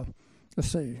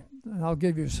 Let's see, I'll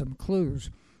give you some clues.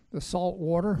 The salt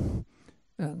water,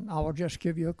 and I will just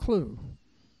give you a clue.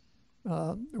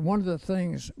 One of the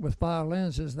things with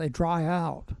violins is they dry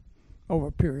out over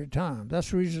a period of time. That's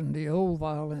the reason the old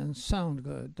violins sound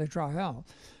good. They dry out.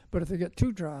 But if they get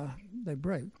too dry, they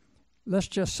break. Let's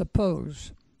just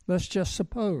suppose that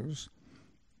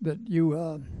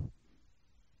you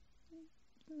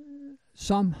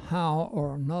somehow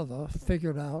or another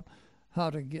figured out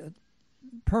how to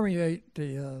permeate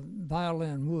the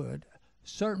violin wood,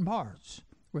 certain parts,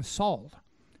 with salt.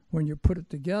 When you put it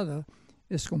together,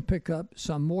 it's going to pick up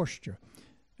some moisture.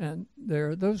 And there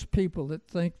are those people that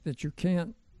think that you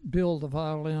can't build a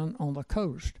violin on the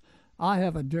coast. I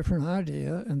have a different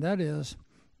idea, and that is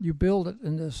you build it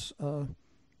in this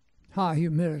high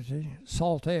humidity,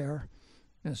 salt air,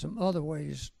 and some other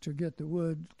ways to get the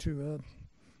wood to,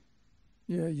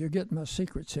 you're getting my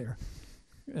secrets here.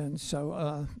 And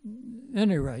so,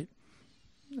 any rate,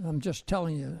 I'm just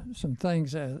telling you some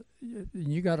things that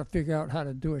you got to figure out how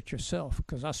to do it yourself,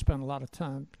 because I spent a lot of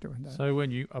time doing that. So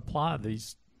when you apply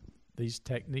these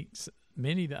techniques,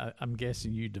 many that I'm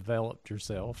guessing you developed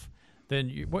yourself, then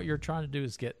what you're trying to do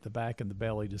is get the back and the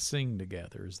belly to sing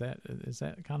together. Is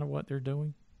that kind of what they're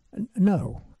doing?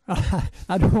 No,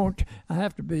 I don't. I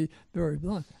have to be very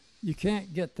blunt. You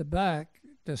can't get the back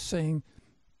to sing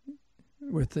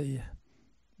with the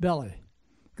belly,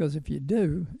 because if you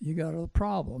do, you got a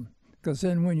problem. Because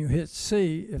then when you hit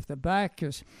C, if the back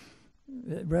it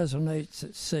resonates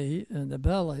at C and the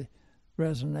belly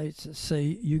resonates at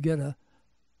C, you get a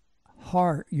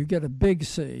big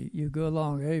C. You go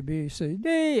along A, B, C,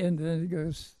 D, and then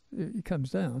it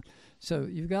comes down. So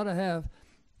you've got to have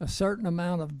a certain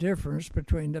amount of difference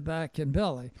between the back and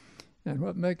belly. And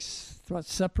what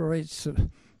separates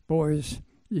boys,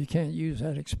 you can't use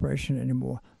that expression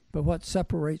anymore, but what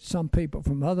separates some people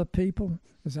from other people,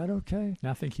 is that okay?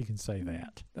 I think you can say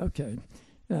that. Okay.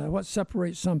 What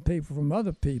separates some people from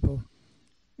other people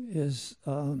is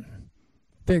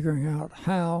figuring out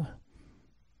how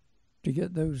to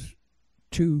get those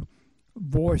two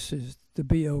voices to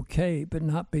be okay but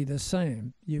not be the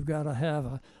same. You've got to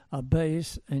have a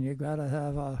bass and you've got to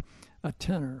have a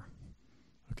tenor.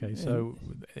 Okay, so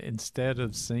instead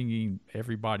of singing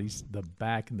the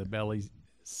back and the belly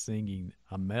singing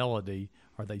a melody,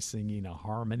 are they singing a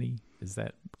harmony? Is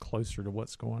that closer to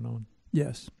what's going on?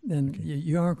 Yes, and okay.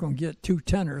 You aren't going to get two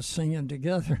tenors singing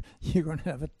together. You're going to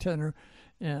have a tenor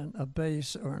and a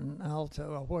bass or an alto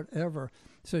or whatever.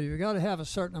 So you've got to have a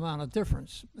certain amount of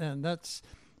difference, and that's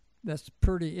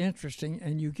pretty interesting.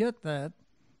 And you get that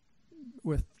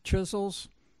with chisels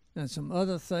and some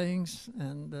other things,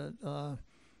 and that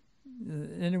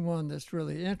anyone that's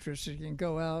really interested can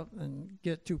go out and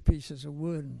get 2 pieces of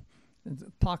wood and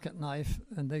a pocket knife,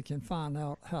 and they can find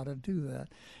out how to do that.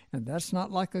 And that's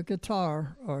not like a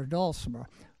guitar or a dulcimer,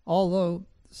 although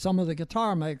some of the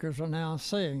guitar makers are now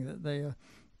saying that they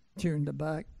tune the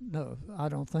back. No, I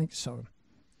don't think so.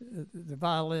 The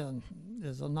violin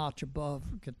is a notch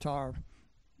above guitar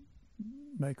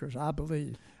makers, I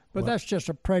believe. But that's just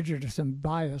a prejudiced and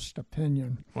biased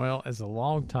opinion. Well, as a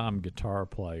longtime guitar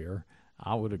player,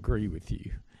 I would agree with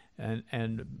you.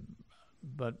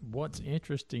 But what's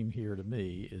interesting here to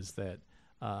me is that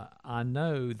I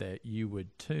know that you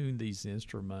would tune these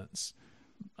instruments,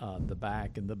 the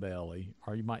back and the belly,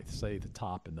 or you might say the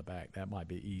top and the back. That might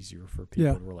be easier for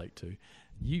people to relate to.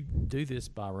 You do this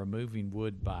by removing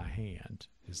wood by hand.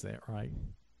 Is that right?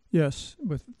 Yes,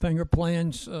 with finger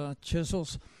planes,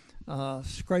 chisels,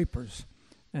 scrapers.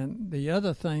 And the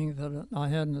other thing that I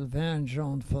had an advantage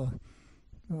on for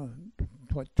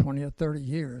 20 or 30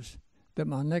 years, that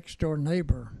my next door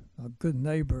neighbor, a good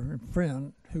neighbor and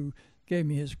friend who gave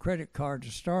me his credit card to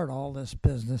start all this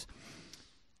business,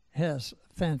 has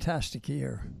fantastic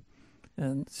ear.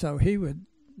 And so he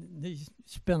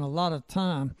spent a lot of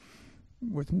time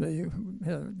with me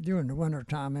during the winter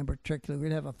time in particular.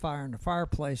 We'd have a fire in the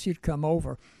fireplace. He'd come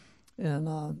over,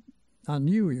 and I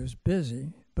knew he was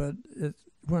busy, but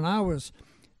when I was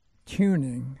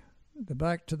tuning the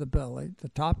back to the belly, the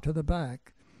top to the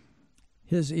back,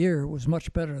 his ear was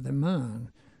much better than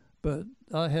mine. But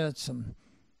I had some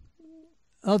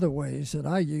other ways that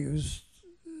I used,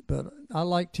 but I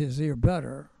liked his ear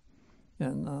better.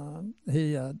 And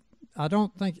I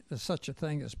don't think there's such a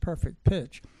thing as perfect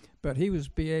pitch, but he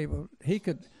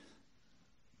could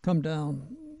come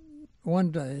down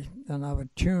one day and I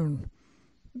would tune,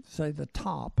 say, the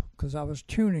top, because I was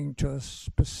tuning to a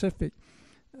specific,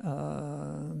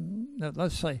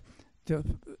 let's say, to a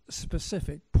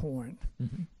specific point.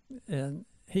 Mm-hmm. And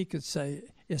he could say,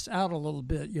 it's out a little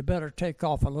bit, you better take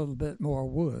off a little bit more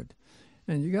wood.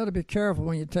 And you got to be careful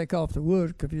when you take off the wood,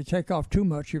 because if you take off too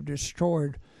much, you've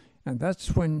destroyed. And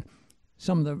that's when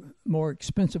some of the more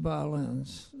expensive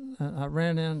violins, I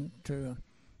ran into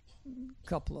a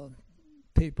couple of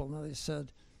people, and they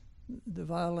said, the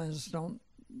violins don't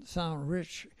sound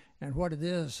rich. And what it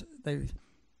is,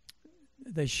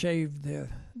 they shaved the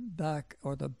back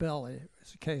or the belly,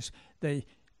 is the case. They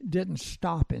didn't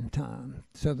stop in time.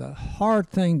 So the hard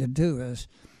thing to do is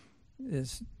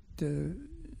to,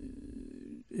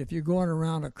 if you're going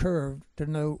around a curve, to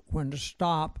know when to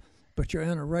stop, but you're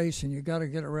in a race and you got to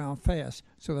get around fast.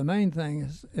 So the main thing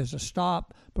is to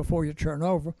stop before you turn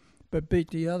over, but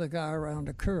beat the other guy around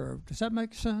the curve. Does that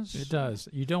make sense? It does.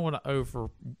 You don't want to over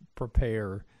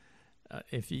prepare.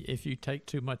 If you take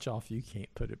too much off, you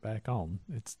can't put it back on.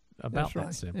 It's about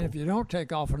that simple. And if you don't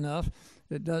take off enough,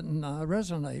 it doesn't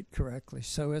resonate correctly.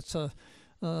 So it's a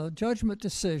judgment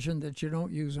decision that you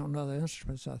don't use on other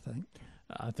instruments, I think.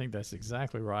 I think that's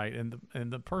exactly right. And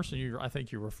the person I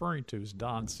think you're referring to is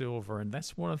Don Silver, and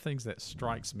that's one of the things that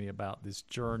strikes me about this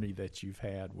journey that you've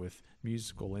had with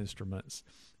musical instruments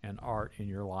and art in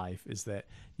your life, is that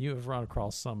you have run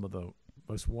across some of the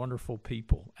most wonderful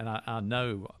people, and I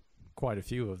know quite a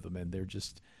few of them, and they're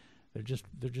just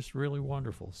really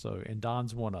wonderful. So, and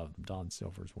Don's one of them. Don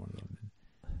Silver's one of them.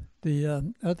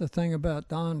 The other thing about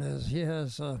Don is he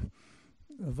has a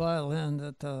violin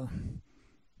that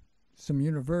some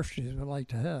universities would like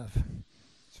to have.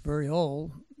 It's very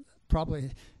old.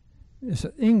 Probably it's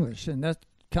English, and that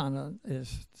kind of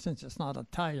is, since it's not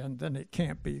Italian, then it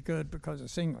can't be good because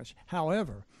it's English.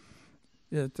 However,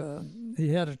 he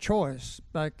had a choice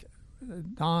back.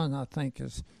 Don, I think,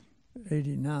 is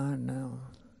 89 now.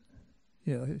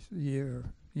 Yeah, he's a year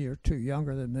or two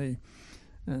younger than me,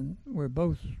 and we're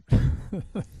both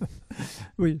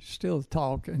we still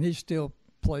talk, and he still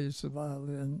plays the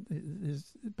violin.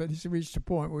 But he's reached a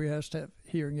point where he has to have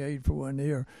hearing aid for one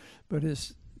ear, but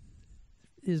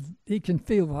he can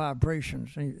feel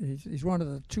vibrations. He's one of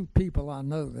the two people I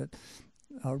know that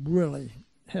really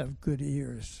have good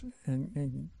ears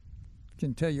and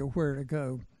can tell you where to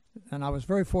go. And I was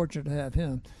very fortunate to have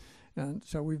him. And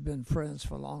so we've been friends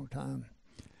for a long time.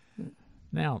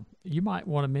 Now, you might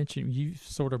want to mention, you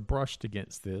sort of brushed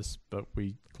against this, but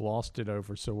we glossed it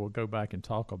over, so we'll go back and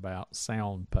talk about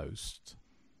sound posts.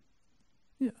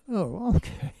 Yeah. Oh,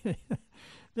 okay.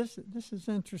 This is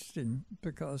interesting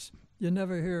because you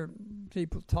never hear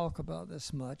people talk about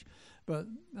this much. But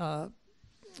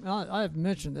I've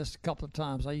mentioned this a couple of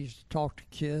times. I used to talk to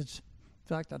kids. In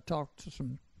fact, I talked to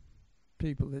some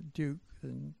people at Duke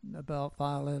and about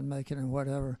violin making and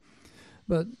whatever.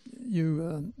 But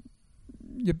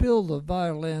you build a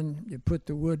violin, you put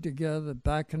the wood together, the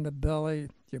back and the belly,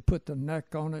 you put the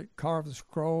neck on it, carve the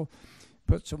scroll,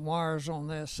 put some wires on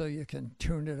there so you can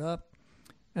tune it up.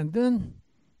 And then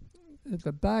at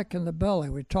the back and the belly,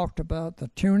 we talked about the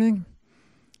tuning.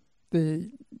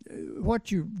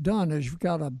 What you've done is you've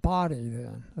got a body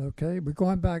then, okay? We're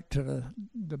going back to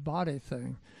the body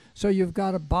thing. So you've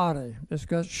got a body. It's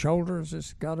got shoulders,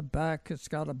 it's got a back, it's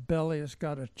got a belly, it's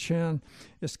got a chin,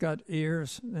 it's got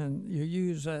ears, and you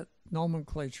use that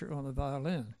nomenclature on the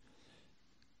violin.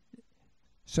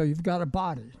 So you've got a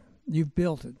body. You've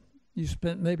built it. You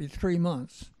spent maybe 3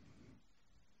 months.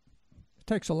 It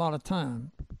takes a lot of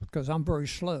time because I'm very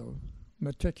slow.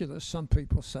 Meticulous, some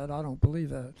people said. I don't believe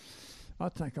that. I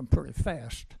think I'm pretty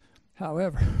fast.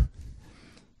 However,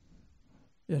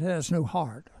 it has no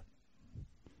heart.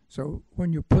 So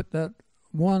when you put that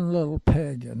one little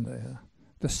peg in there,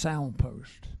 the sound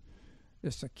post,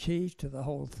 it's the key to the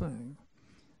whole thing.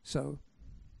 So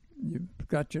you've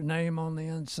got your name on the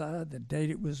inside, the date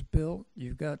it was built,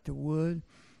 you've got the wood,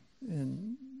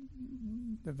 and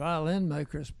the violin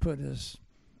maker's put his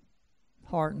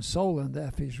heart and soul in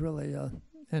that. If he's really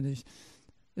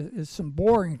it's some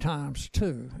boring times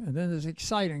too, and then there's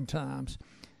exciting times,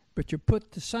 but you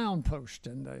put the sound post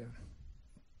in there.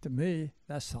 To me,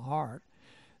 that's the heart.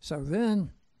 So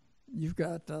then you've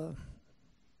got the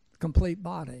complete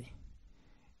body,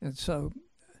 and so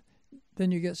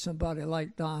then you get somebody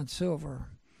like Don Silver,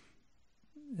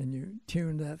 and you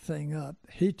tune that thing up.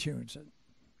 He tunes it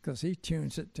because he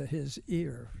tunes it to his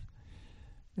ear,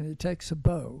 and he takes a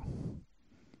bow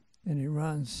and he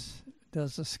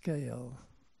does a scale,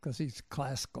 because he's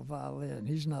classical violin.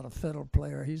 He's not a fiddle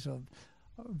player. He's a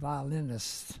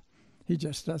violinist. He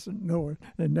just doesn't know it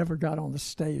and never got on the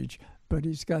stage. But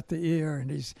he's got the ear, and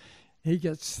he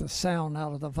gets the sound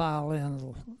out of the violin.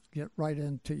 It'll get right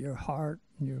into your heart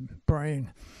and your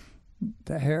brain,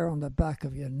 the hair on the back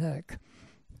of your neck.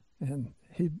 And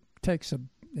he takes it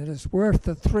is worth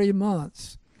the 3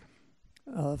 months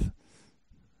of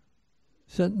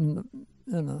sitting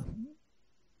in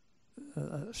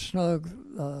a snug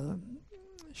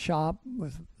shop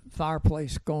with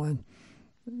fireplace going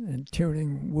and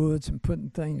tuning woods and putting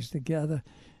things together.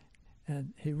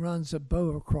 And he runs a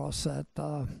bow across that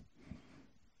the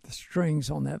strings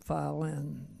on that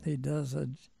violin. He does a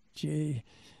G.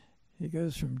 He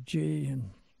goes from G and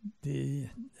D,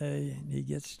 A, and he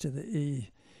gets to the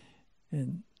E.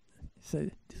 And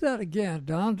say, do that again,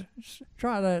 Don.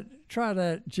 Try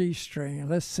that G string, and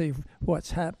let's see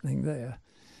what's happening there.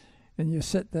 And you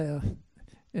sit there,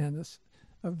 and it's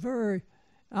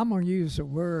I'm going to use a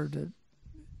word that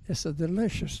it's a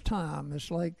delicious time.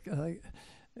 It's like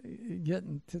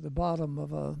getting to the bottom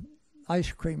of a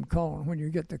ice cream cone when you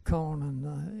get the cone,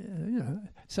 and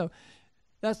So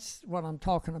that's what I'm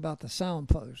talking about, the sound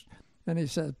post. And he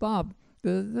says, Bob,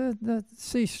 the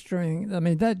C string,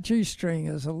 that G string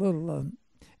is a little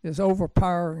is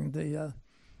overpowering the.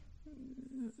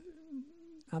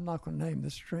 I'm not going to name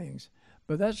the strings,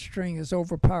 but that string is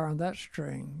overpowering that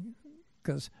string,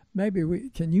 because maybe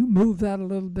can you move that a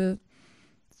little bit?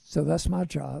 So that's my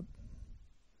job.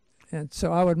 And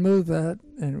so I would move that,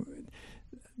 and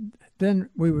then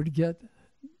we would get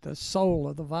the soul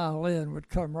of the violin would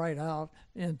come right out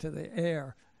into the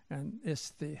air. And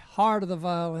it's the heart of the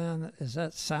violin is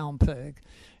that sound peg.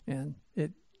 And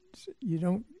the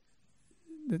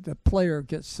player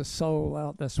gets the soul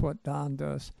out. That's what Don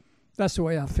does. That's the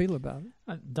way I feel about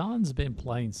it. Don's been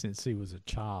playing since he was a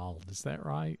child. Is that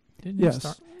right? Didn't yes. he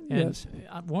start? And yes.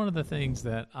 One of the things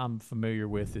that I'm familiar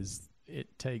with is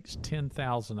it takes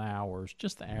 10,000 hours,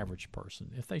 just the average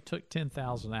person. If they took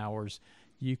 10,000 hours,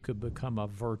 you could become a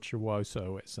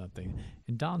virtuoso at something.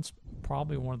 And Don's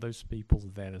probably one of those people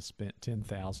that has spent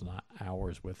 10,000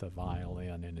 hours with a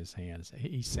violin in his hands.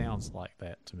 He sounds like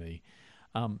that to me.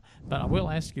 But I will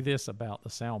ask you this about the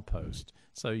sound post.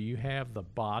 So you have the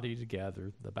body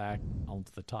together, the back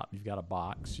onto the top. You've got a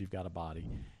box, you've got a body.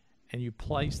 And you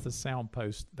place the sound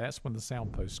post. That's when the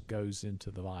sound post goes into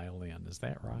the violin. Is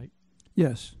that right?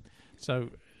 Yes. So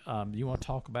you want to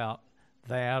talk about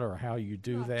that, or how you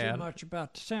do that? Not too much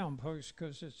about the sound post,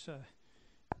 because it's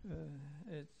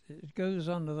it goes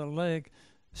under the leg.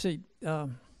 See,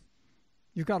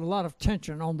 you've got a lot of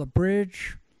tension on the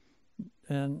bridge,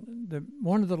 and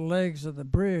one of the legs of the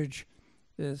bridge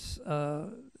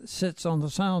sits on the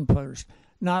sound post,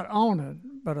 not on it,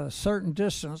 but a certain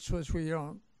distance, which we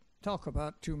don't talk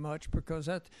about too much, because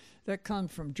that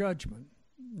comes from judgment.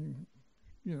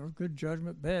 Good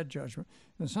judgment, bad judgment.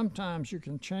 And sometimes you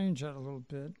can change that a little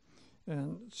bit.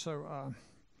 And so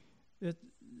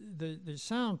the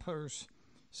sound post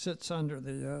sits under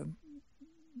the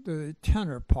the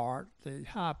tenor part, the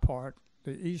high part,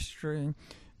 the E string,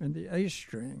 and the A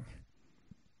string.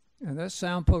 And that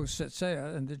sound post sits there,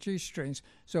 and the G strings.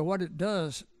 So what it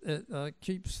does, it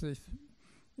keeps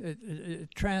it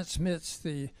transmits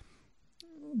the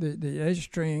A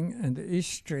string and the E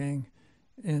string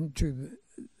into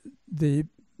the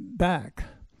back,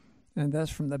 and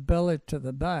that's from the belly to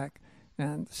the back.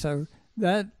 And so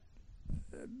that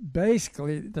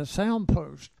basically the sound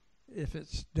post, if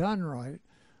it's done right,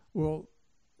 will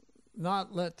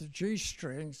not let the G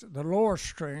strings, the lower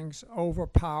strings,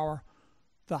 overpower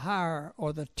the higher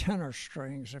or the tenor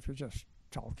strings if you're just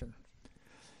talking.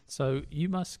 So you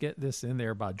must get this in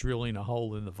there by drilling a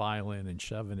hole in the violin and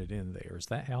shoving it in there. Is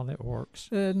that how that works?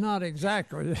 Not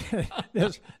exactly.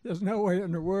 There's no way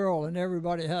in the world, and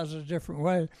everybody has a different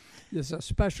way. There's a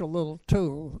special little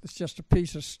tool. It's just a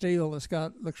piece of steel that's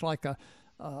looks like a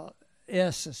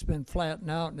S that's been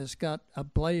flattened out, and it's got a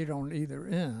blade on either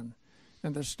end.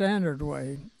 And the standard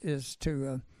way is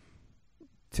to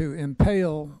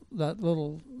impale that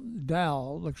little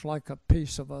dowel. Looks like a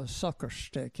piece of a sucker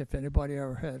stick, if anybody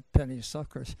ever had penny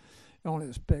suckers, only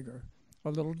it's bigger. A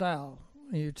little dowel.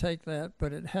 And you take that,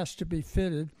 but it has to be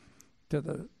fitted to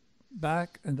the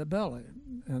back and the belly.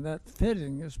 And that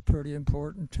fitting is pretty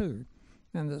important too.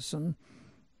 And there's some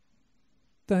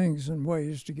things and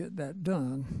ways to get that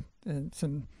done, and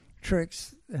some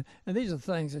tricks. And these are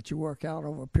things that you work out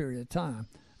over a period of time.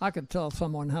 I could tell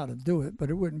someone how to do it, but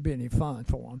it wouldn't be any fun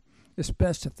for them. It's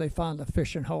best if they find a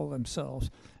fishing hole themselves,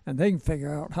 and they can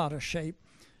figure out how to shape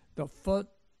the foot.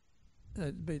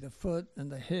 It'd be the foot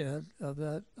and the head of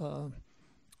that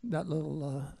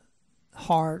little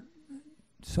heart.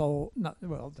 So,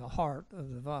 the heart of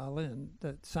the violin,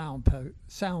 that sound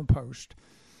post.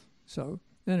 So,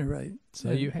 at any rate.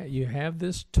 So you have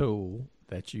this tool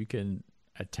that you can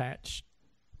attach.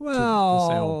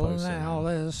 Well, now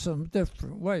there's some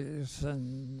different ways,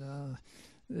 and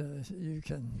you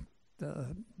can.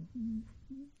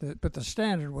 But the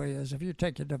standard way is, if you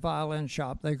take it to a violin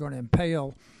shop, they're going to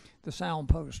impale the sound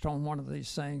post on one of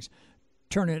these things,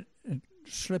 turn it and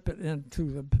slip it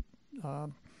into the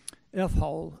F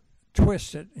hole,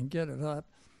 twist it, and get it up,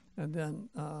 and then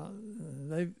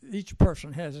each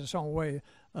person has its own way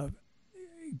of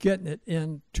getting it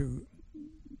into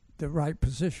the right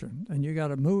position, and you got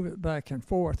to move it back and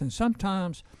forth. And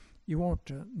sometimes you want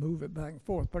to move it back and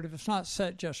forth, but if it's not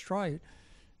set just right,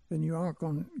 then you aren't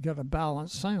going to get a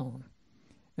balanced sound.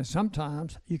 And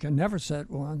sometimes you can never set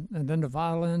one, and then the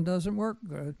violin doesn't work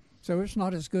good. So it's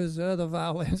not as good as the other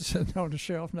violins sitting on the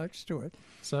shelf next to it.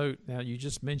 So now you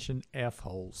just mentioned F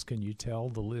holes. Can you tell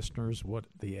the listeners what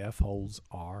the F holes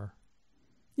are?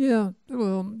 Yeah,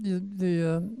 well,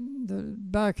 the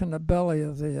back in the belly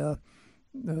of the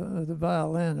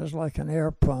violin is like an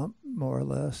air pump, more or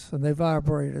less, and they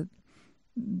vibrate at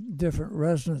different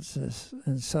resonances.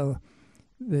 And so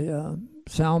the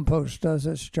sound post does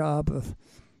its job of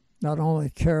not only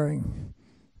carrying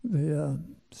the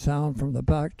sound from the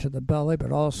back to the belly,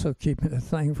 but also keeping the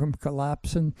thing from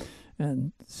collapsing.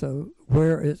 And so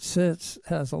where it sits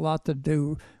has a lot to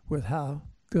do with how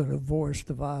good a voice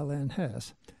the violin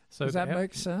has. So does that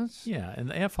make sense? Yeah, and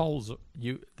the F holes,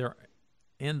 they're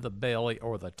in the belly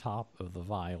or the top of the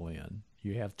violin.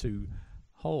 You have two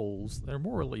holes. They're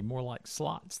more like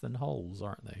slots than holes,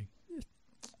 aren't they?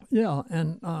 Yeah,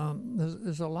 and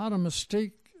there's a lot of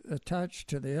mystique attached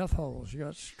to the F holes. You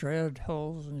got Strad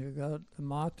holes, and you got the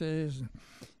mates, and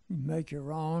you make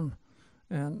your own.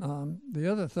 And the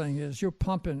other thing is you're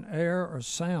pumping air or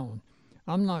sound.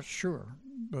 I'm not sure,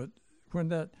 but when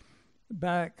that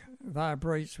back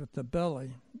vibrates with the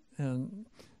belly and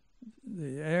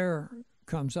the air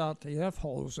comes out the F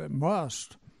holes, it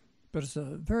must, but it's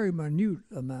a very minute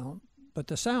amount, but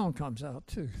the sound comes out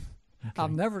too. Okay.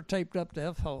 I've never taped up the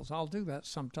F holes. I'll do that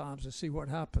sometimes to see what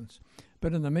happens.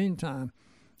 But in the meantime,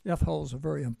 F holes are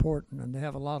very important, and they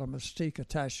have a lot of mystique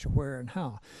attached to where and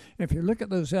how. If you look at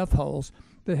those F holes,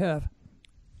 they have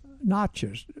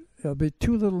notches. There'll be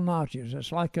two little notches.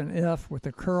 It's like an F with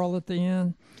a curl at the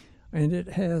end, and it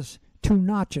has two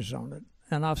notches on it.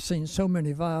 And I've seen so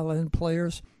many violin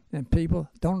players and people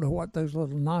don't know what those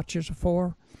little notches are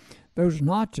for. Those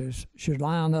notches should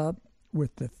line up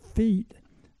with the feet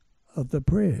of the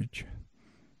bridge.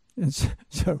 And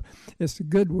so it's a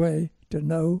good way to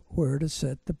know where to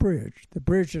set the bridge. The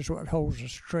bridge is what holds the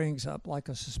strings up like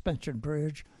a suspension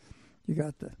bridge. You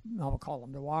got I'll call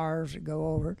them the wires that go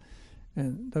over it,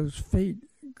 and those feet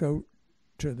go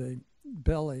to the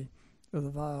belly of the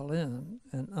violin,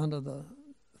 and under the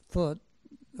foot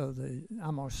of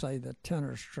I'm going to say the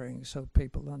tenor string so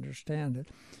people understand it,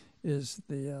 is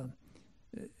the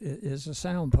is a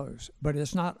sound post, but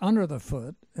it's not under the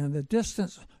foot, and the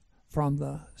distance from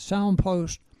the sound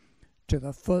post to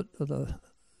the foot of the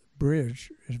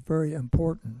bridge is very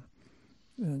important.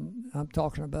 And I'm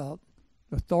talking about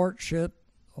the thwartship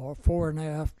or fore and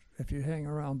aft if you hang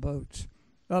around boats,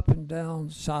 up and down,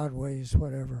 sideways,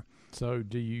 whatever. So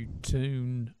do you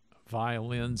tune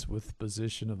violins with the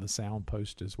position of the sound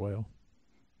post as well?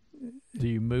 Do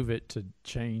you move it to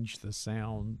change the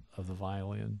sound of the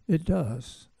violin? It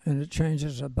does, and it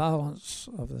changes the balance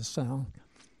of the sound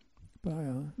by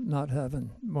not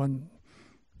having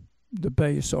the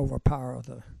bass overpower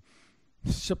the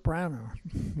soprano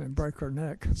and break her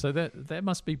neck. So that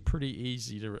must be pretty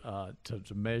easy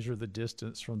to measure the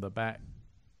distance from the back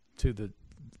to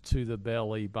the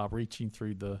belly by reaching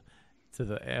through to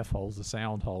the F holes, the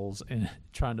sound holes, and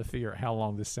trying to figure out how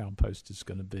long this sound post is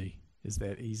going to be. Is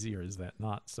that easy or is that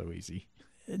not so easy?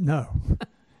 No.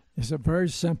 It's a very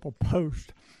simple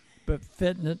post, but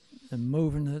fitting it and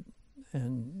moving it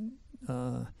and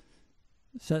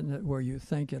setting it where you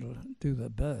think it'll do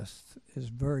the best is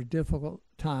very difficult,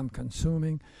 time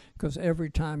consuming, because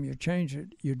every time you change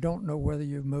it, you don't know whether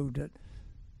you've moved it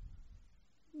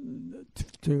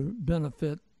to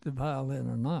benefit the violin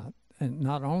or not. And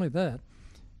not only that,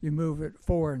 you move it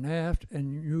fore and aft,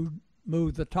 and you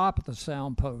move the top of the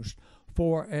sound post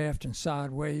fore, aft, and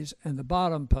sideways, and the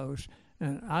bottom post.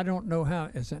 And I don't know how.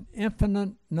 It's an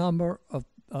infinite number of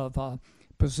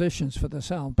positions for the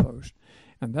sound post.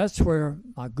 And that's where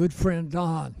my good friend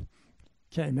Don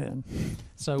came in.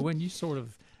 So when you sort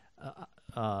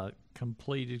of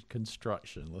completed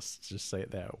construction, let's just say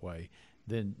it that way,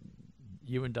 then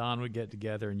you and Don would get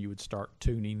together and you would start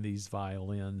tuning these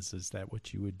violins. Is that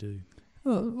what you would do?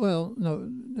 Well, no,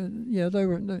 yeah, they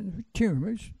were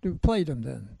tuners. We played them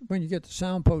then. When you get the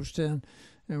sound post in,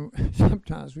 and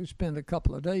sometimes we spend a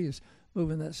couple of days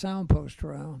moving that sound post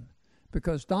around,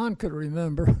 because Don could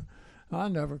remember. I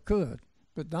never could,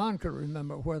 but Don could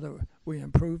remember whether we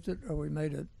improved it or we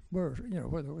made it worse.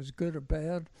 Whether it was good or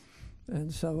bad,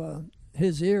 and so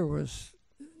his ear was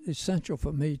essential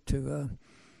for me to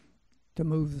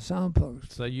move the sound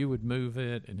post. So you would move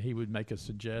it, and he would make a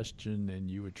suggestion, and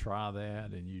you would try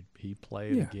that, and he'd play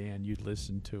it again. You'd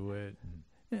listen to it,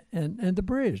 and the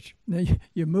bridge. Now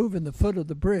you're moving the foot of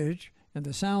the bridge and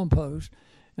the sound post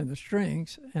and the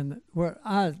strings, and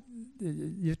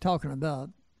you're talking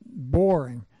about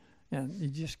boring, and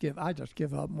I just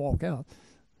give up and walk out.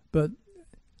 But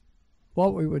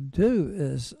what we would do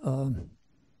is Don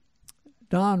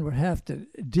would have to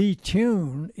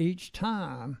detune each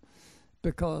time,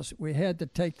 because we had to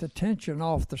take the tension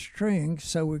off the strings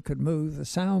so we could move the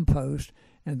sound post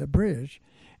and the bridge.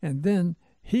 And then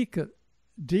he could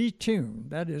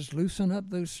detune, that is, loosen up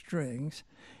those strings,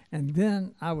 and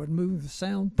then I would move the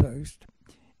sound post.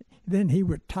 Then he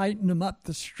would tighten them up,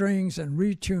 the strings, and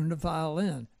retune the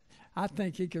violin. I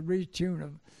think he could retune a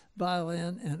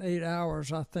violin in 8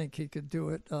 hours. I think he could do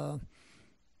it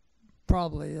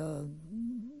probably...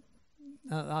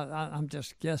 I'm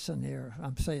just guessing here.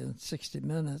 I'm saying 60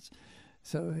 minutes.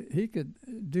 So he could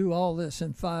do all this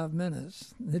in 5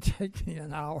 minutes. It'd take me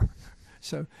an hour.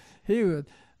 So he would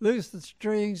loose the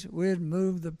strings, we'd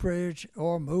move the bridge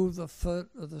or move the foot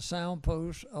of the sound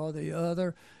post or the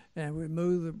other, and we'd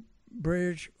move the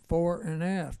bridge fore and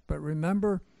aft. But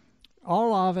remember,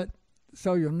 all of it,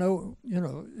 so you'll know,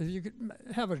 if you could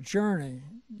have a journey,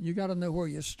 you got to know where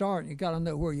you start. You got to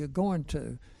know where you're going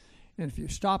to. And if you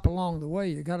stop along the way,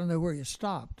 you got to know where you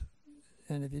stopped.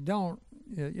 And if you don't,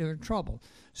 you're in trouble.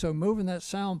 So moving that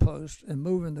sound post and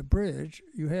moving the bridge,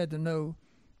 you had to know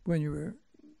when you were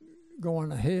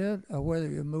going ahead or whether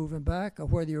you're moving back or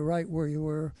whether you're right where you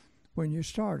were when you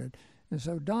started. And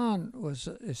so Don was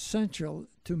essential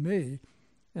to me,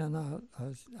 and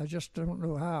I just don't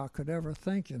know how I could ever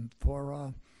thank him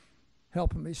for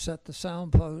helping me set the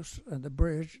sound post and the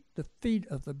bridge, the feet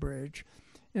of the bridge.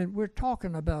 And we're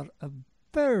talking about a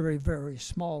very, very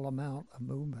small amount of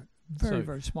movement.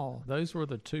 Very small. Those were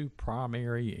the two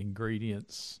primary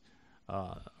ingredients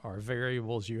or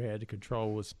variables you had to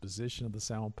control, was the position of the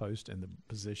sound post and the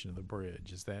position of the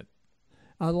bridge. Is that?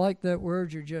 I like that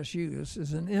word you just used.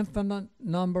 Is an infinite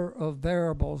number of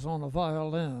variables on a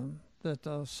violin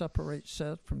that separate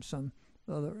set from some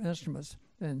other instruments.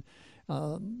 And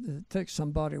it takes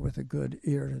somebody with a good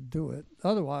ear to do it.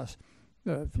 Otherwise,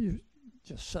 if you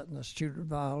just setting a student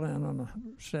violin on a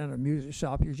standard music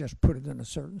shop, you just put it in a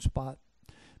certain spot.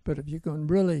 But if you can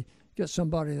really get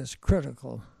somebody that's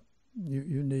critical,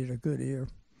 you need a good ear.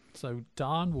 So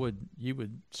you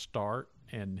would start,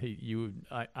 and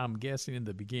I'm guessing in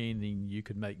the beginning you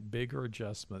could make bigger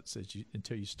adjustments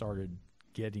until you started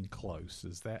getting close?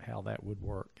 Is that how that would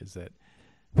work? Is that,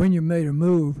 When you made a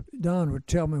move, Don would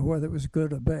tell me whether it was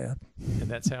good or bad. and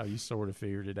that's how you sort of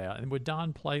figured it out? And would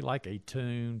Don play like a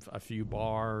tune, a few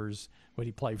bars? Would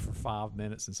he play for 5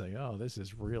 minutes and say, "Oh, this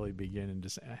is really beginning to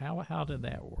say"? How did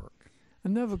that work? I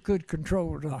never could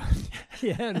control Don. He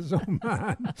had his own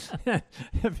mind.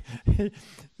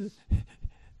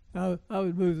 I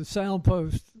would move the sound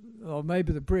post or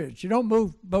maybe the bridge. You don't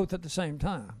move both at the same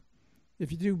time.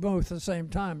 If you do both at the same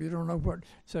time, you don't know what.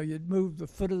 So you'd move the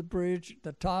foot of the bridge,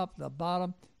 the top, the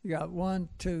bottom. You got 1,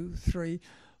 2, 3,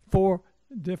 4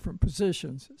 different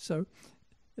positions. So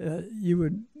you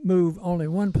would move only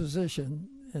one position,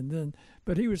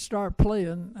 but he would start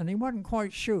playing, and he wasn't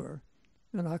quite sure,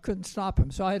 and I couldn't stop him.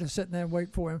 So I had to sit there and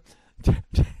wait for him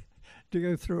to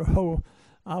go through a whole,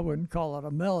 I wouldn't call it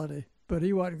a melody, but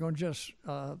he wasn't going to just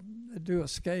do a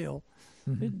scale.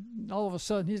 Mm-hmm. All of a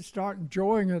sudden, he'd start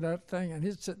enjoying that thing, and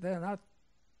he'd sit there, and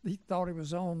he thought he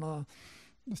was on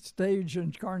the stage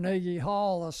in Carnegie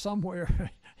Hall or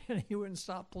somewhere, and he wouldn't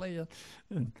stop playing,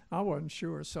 and I wasn't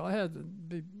sure, so I had to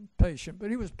be patient, but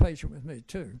he was patient with me,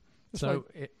 too. So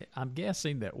I'm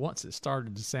guessing that once it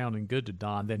started sounding good to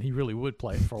Don, then he really would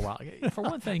play it for a while. For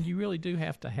one thing, you really do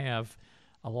have to have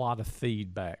a lot of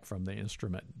feedback from the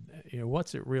instrument. What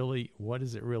is it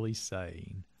really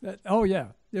saying? Oh yeah,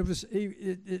 it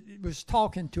was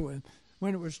talking to him.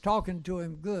 When it was talking to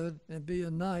him good and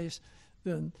being nice,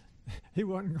 then he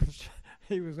wasn't.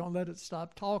 He was going to let it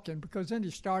stop talking, because then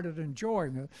he started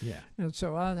enjoying it. Yeah. And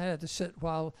so I had to sit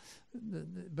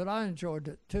but I enjoyed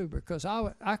it too, because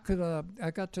I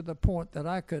got to the point that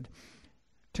I could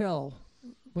tell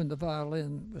when the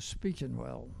violin was speaking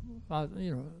well.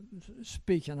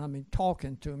 Speaking, I mean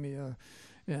talking to me,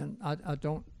 and I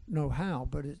don't know how,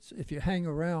 but if you hang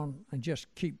around and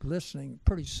just keep listening,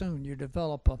 pretty soon you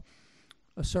develop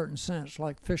a certain sense,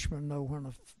 like fishermen know when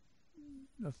a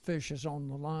fish is on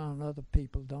the line, other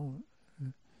people don't.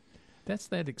 That's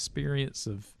that experience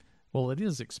of, well, it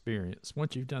is experience.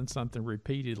 Once you've done something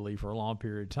repeatedly for a long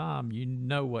period of time, you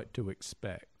know what to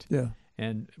expect. Yeah.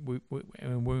 And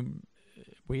when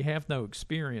we have no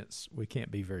experience, we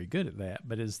can't be very good at that.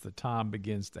 But as the time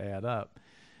begins to add up,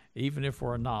 even if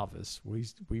we're a novice,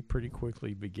 we pretty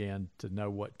quickly begin to know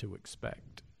what to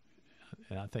expect.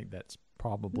 And I think that's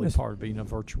probably part of being a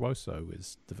virtuoso,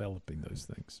 is developing those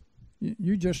things.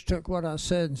 You just took what I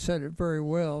said and said it very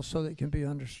well so that it can be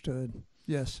understood.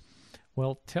 Yes.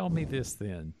 Well, tell me this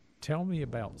then. Tell me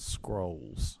about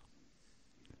scrolls.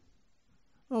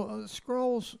 Oh,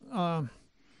 scrolls.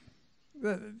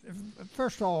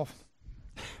 First off,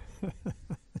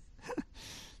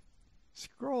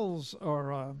 scrolls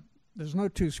are, there's no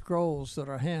two scrolls that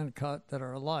are hand cut that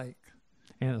are alike.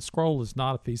 And a scroll is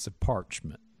not a piece of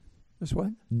parchment. It's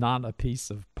what? Not a piece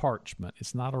of parchment.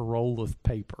 It's not a roll of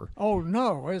paper. Oh,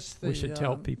 no. It's the, we should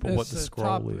tell people what the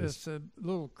scroll is. It's a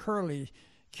little curly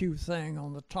Q thing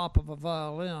on the top of a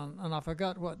violin, and I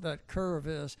forgot what that curve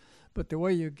is, but the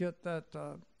way you get that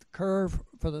curve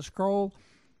for the scroll,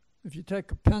 if you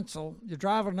take a pencil, you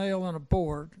drive a nail in a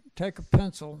board, take a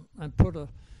pencil and put a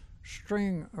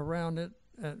string around it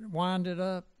and wind it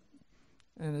up,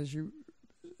 and as you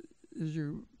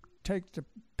take the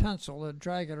pencil and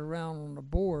drag it around on the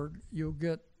board, you'll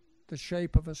get the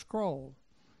shape of a scroll.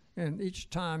 And each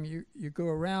time you go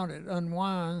around, it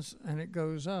unwinds and it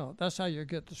goes out. That's how you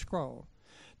get the scroll,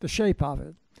 the shape of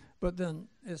it. But then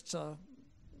it's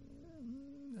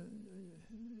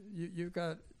you've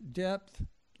got depth.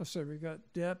 Let's say we got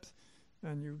depth,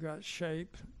 and you've got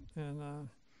shape, and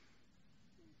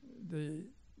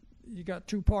you got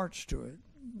two parts to it.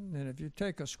 And if you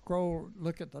take a scroll,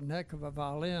 look at the neck of a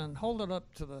violin, hold it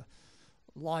up to the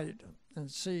light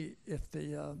and see if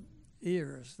the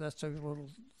ears, that's those little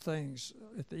things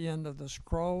at the end of the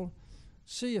scroll,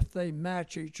 see if they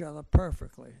match each other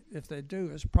perfectly. If they do,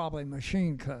 it's probably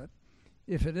machine cut.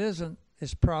 If it isn't,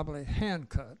 it's probably hand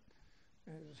cut.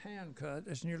 And if it's hand cut,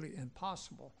 it's nearly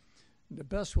impossible. The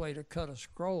best way to cut a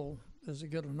scroll is to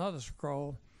get another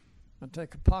scroll and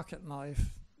take a pocket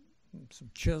knife, some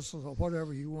chisels or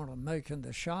whatever you want to make in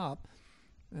the shop,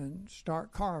 and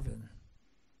start carving.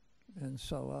 And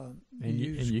so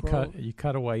you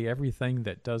cut away everything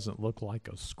that doesn't look like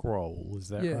a scroll. Is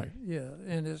that right? Yeah,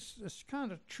 and it's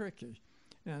kind of tricky,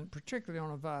 and particularly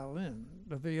on a violin.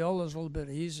 The viola is a little bit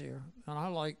easier, and I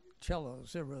like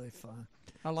cellos. They're really fun.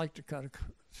 I like to cut a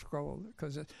scroll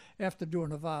because after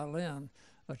doing a violin,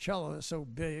 a cello is so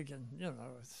big, and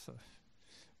it's.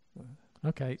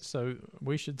 Okay, so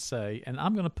we should say, and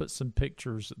I'm going to put some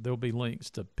pictures. There'll be links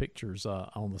to pictures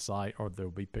on the site, or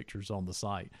there'll be pictures on the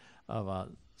site of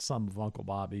some of Uncle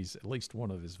Bobby's, at least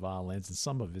one of his violins and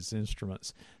some of his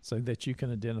instruments, so that you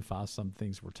can identify some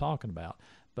things we're talking about.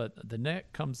 But the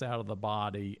neck comes out of the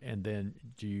body, and then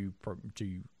do you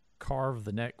carve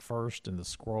the neck first and the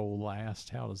scroll last?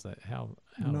 How does that? How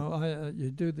No,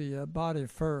 you do the body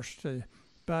first, the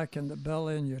back and the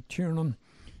belly, and you tune them,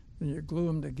 and you glue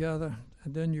them together,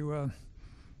 and then you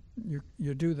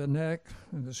do the neck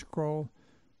and the scroll,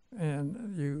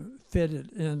 and you fit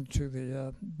it into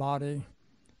the body.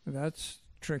 That's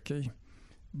tricky.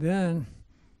 Then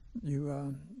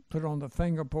you put on the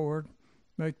fingerboard,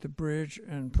 make the bridge,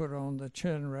 and put on the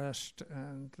chin rest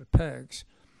and the pegs.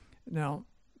 Now,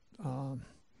 I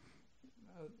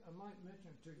might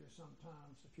mention to you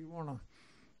sometimes if you want to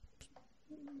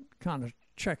kind of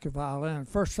check your violin.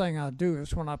 First thing I do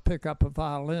is when I pick up a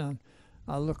violin,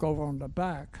 I look over on the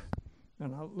back,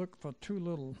 and I look for two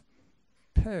little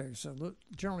pegs.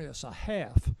 Generally, it's a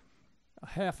half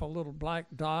a little black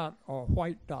dot or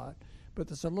white dot, but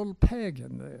there's a little peg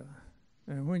in there.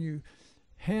 And when you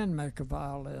hand make a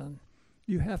violin,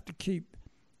 you have to keep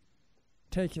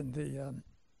taking the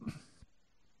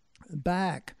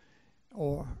back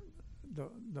or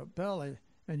the belly,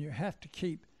 and you have to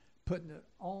keep putting it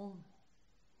on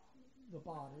the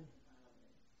body,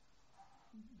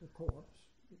 the corpus.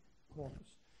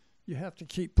 You have to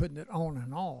keep putting it on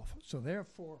and off. So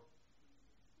therefore,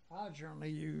 I generally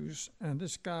use, and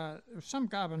this guy, some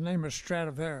guy by the name of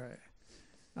Stradivari,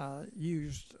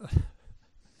 used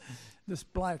this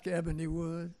black ebony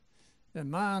wood,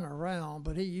 and mine are round,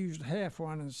 but he used half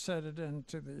one and set it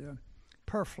into the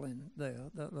purfling there,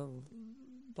 that little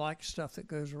black stuff that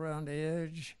goes around the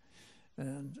edge.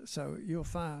 And so you'll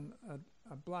find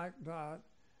a black dot.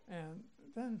 And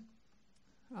then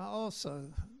I also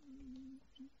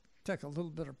take a little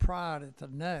bit of pride at the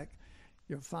neck.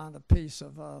 You'll find a piece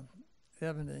of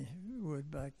ebony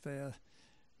wood back there.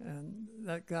 And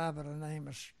that guy by the name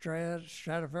of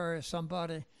Stradivari,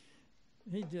 somebody,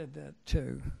 he did that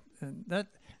too. And that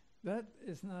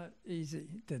is not easy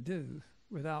to do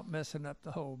without messing up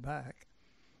the whole back.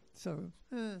 So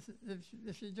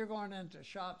if you're going into a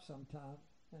shop sometime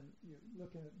and you're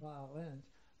looking at violins,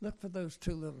 look for those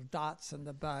two little dots in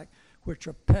the back, which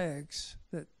are pegs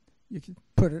that you can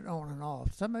put it on and off.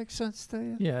 Does that make sense to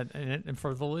you? Yeah, and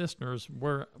for the listeners,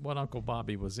 what Uncle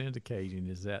Bobby was indicating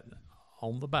is that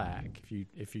on the back,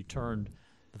 if you turned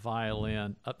the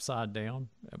violin upside down,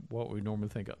 what we normally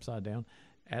think upside down,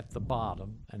 at the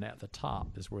bottom and at the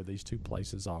top is where these two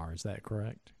places are. Is that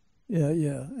correct? Yeah,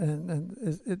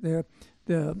 and they're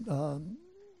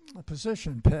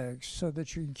position pegs so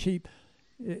that you can keep.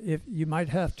 If you might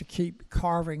have to keep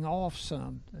carving off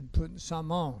some and putting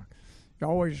some on. You're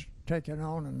always taking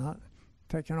on and not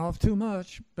taking off too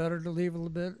much. Better to leave it a little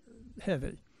bit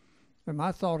heavy. And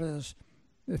my thought is,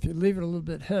 if you leave it a little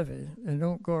bit heavy and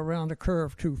don't go around the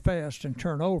curve too fast and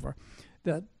turn over,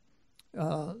 that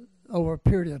over a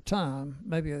period of time,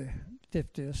 maybe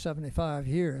 50 or 75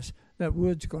 years, that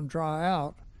wood's going to dry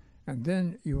out, and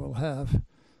then you will have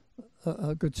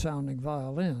a good sounding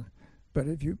violin. But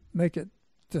if you make it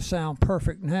to sound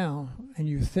perfect now and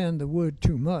you thin the wood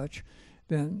too much,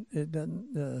 then it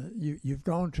doesn't. You've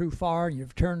gone too far.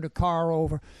 You've turned the car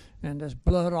over, and there's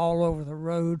blood all over the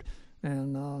road,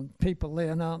 and people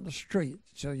laying out in the street.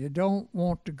 So you don't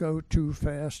want to go too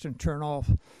fast and turn off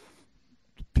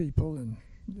people and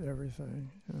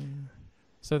everything.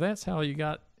 So that's how you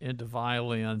got into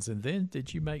violins. And then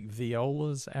did you make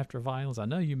violas after violins? I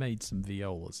know you made some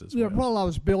violas as well. Yeah, while I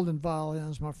was building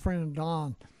violins, my friend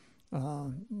Don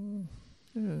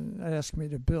asked me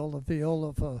to build a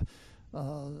viola for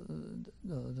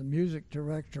the music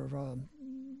director.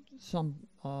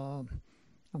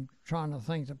 I'm trying to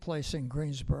think the place in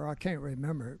Greensboro. I can't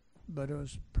remember it, but it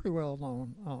was pretty well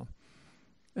known.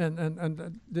 And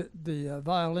the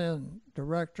violin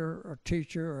director or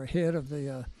teacher or head of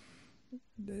the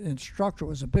instructor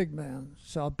was a big man,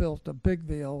 so I built a big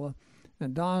viola,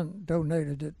 and Don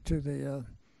donated it to the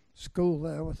school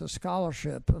there with a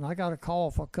scholarship. And I got a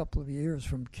call for a couple of years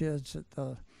from kids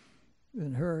that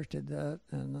inherited that,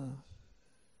 and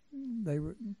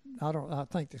I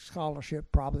think the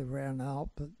scholarship probably ran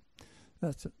out, but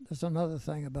that's another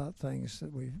thing about things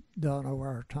that we've done over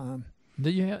our time. Do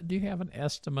you have an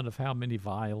estimate of how many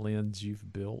violins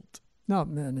you've built? Not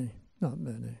many.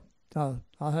 I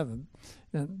haven't.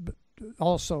 But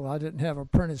also, I didn't have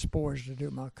apprentice boys to do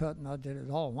my cutting. I did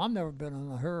it all. I've never been in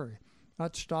a hurry.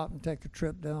 I'd stop and take a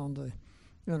trip down the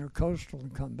Intercoastal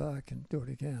and come back and do it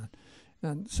again.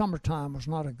 And summertime was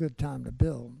not a good time to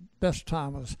build. Best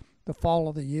time was the fall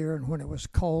of the year and when it was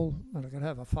cold and I could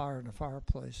have a fire in the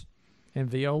fireplace. And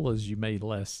violas, you made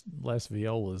less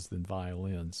violas than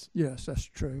violins. Yes, that's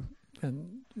true.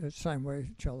 And the same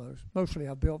way cellos. Mostly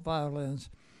I built violins,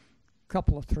 a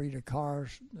couple of three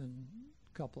guitars, and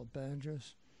a couple of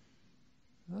banjos.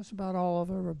 That's about all I've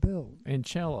ever built. And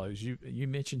cellos, you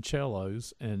mentioned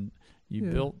cellos, and you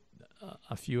Yeah. built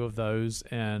a few of those.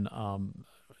 And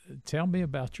tell me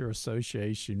about your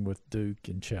association with Duke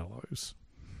and cellos.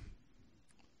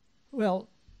 Well,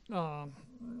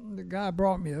 the guy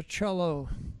brought me a cello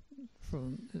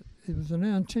it was an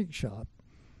antique shop.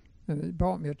 And he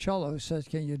brought me a cello. He said,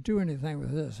 "Can you do anything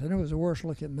with this?" And it was the worst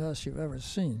looking mess you've ever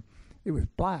seen. It was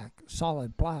black,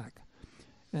 solid black.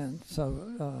 And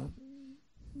so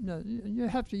you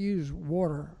have to use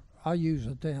water. I use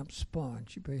a damp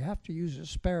sponge, but you have to use it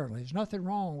sparingly. There's nothing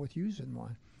wrong with using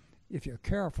one if you're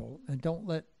careful and don't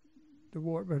let the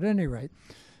water, but at any rate.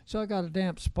 So I got a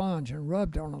damp sponge and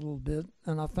rubbed on it a little bit,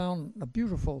 and I found a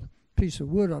beautiful piece of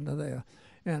wood under there.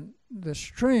 And the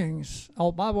strings,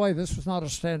 oh, by the way, this was not a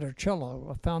standard cello.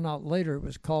 I found out later it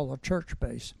was called a church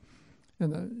bass.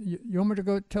 And you want me to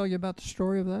go tell you about the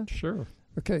story of that? Sure.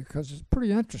 Okay, because it's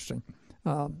pretty interesting.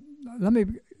 Let me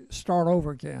start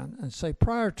over again and say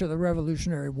prior to the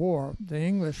Revolutionary War, the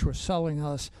English were selling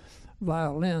us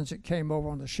violins that came over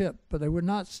on the ship, but they would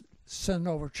not send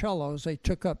over cellos. They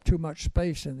took up too much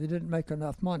space and they didn't make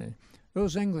enough money.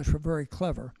 Those English were very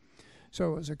clever.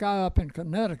 So it was a guy up in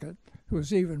Connecticut who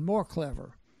was even more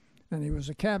clever, and he was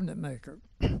a cabinet maker,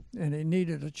 and he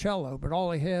needed a cello, but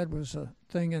all he had was a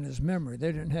thing in his memory.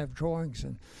 They didn't have drawings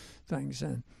and things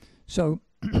in. So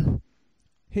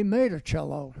he made a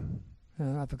cello,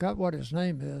 and I forgot what his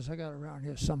name is. I got it around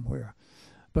here somewhere.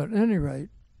 But at any rate,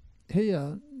 he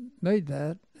made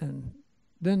that, and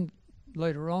then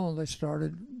later on they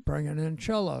started bringing in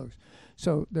cellos.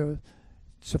 So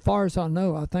so far as I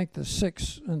know, I think there's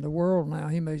 6 in the world now.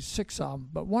 He made 6 of them,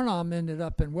 but one of them ended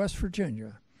up in West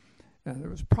Virginia. And it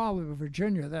was probably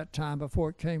Virginia that time before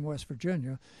it came West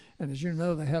Virginia. And as you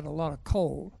know, they had a lot of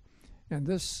coal. And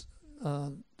this,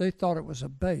 they thought it was a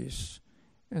bass.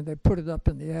 And they put it up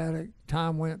in the attic.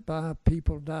 Time went by,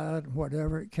 people died, and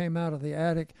whatever. It came out of the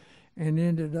attic and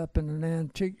ended up in an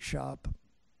antique shop.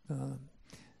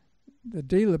 The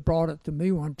dealer brought it to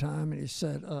me one time, and he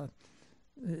said,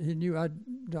 he knew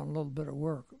I'd done a little bit of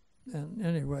work. And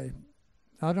anyway,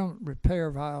 I don't repair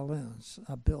violins.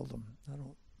 I build them. I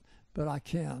don't. But I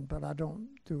can, but I don't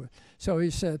do it. So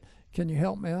he said, "Can you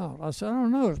help me out?" I said, "I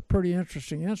don't know. It's a pretty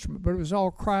interesting instrument, but it was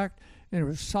all cracked, and it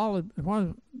was solid.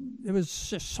 It was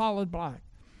just solid black.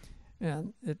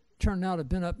 And it turned out it had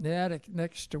been up in the attic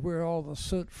next to where all the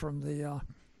soot from the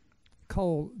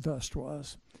coal dust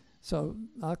was. So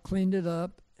I cleaned it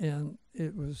up, and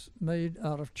it was made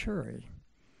out of cherry.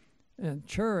 And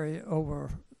cherry, over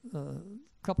a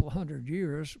couple of 100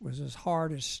 years, was as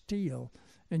hard as steel.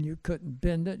 And you couldn't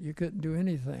bend it, you couldn't do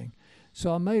anything.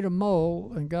 So I made a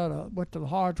mold and went to the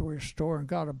hardware store and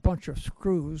got a bunch of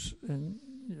screws and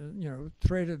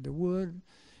threaded the wood.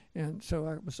 And so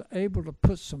I was able to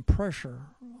put some pressure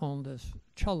on this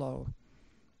cello,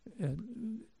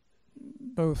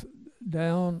 both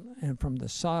down and from the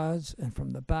sides and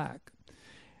from the back.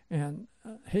 And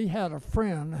he had a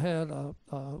friend had a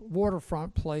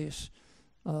waterfront place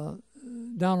down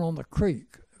on the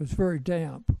creek. It was very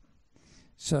damp.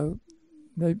 So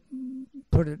they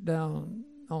put it down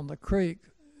on the creek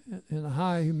in a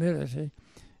high humidity,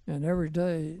 and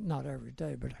not every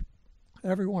day, but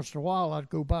every once in a while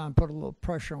I'd go by and put a little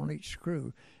pressure on each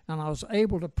screw, and I was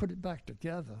able to put it back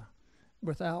together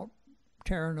without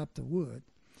tearing up the wood.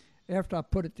 After I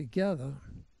put it together,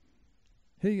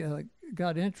 he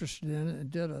got interested in it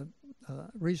and did a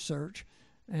research,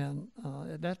 and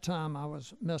at that time I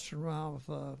was messing around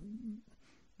with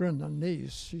Brenda's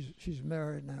niece. She's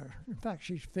married now. In fact,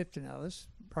 she's 50 now. This is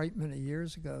right many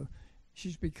years ago.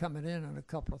 She's be coming in a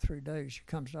couple of 3 days. She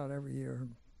comes out every year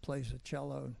and plays the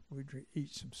cello, and we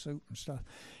eat some soup and stuff.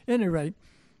 At any rate,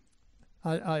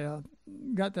 I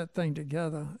got that thing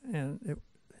together, and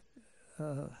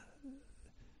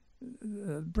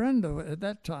Brenda at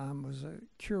that time was a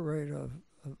curator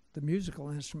of the musical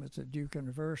instruments at Duke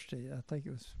University. I think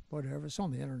it was whatever. It's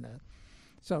on the internet.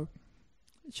 So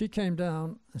she came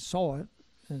down and saw it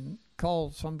and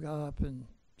called some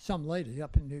lady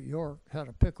up in New York, had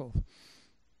a pickle.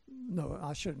 No,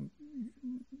 I shouldn't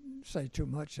say too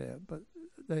much there, but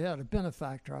they had a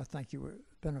benefactor, I think you were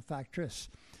benefactress,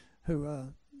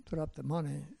 who put up the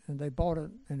money, and they bought it,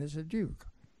 and it's a Duke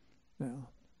now.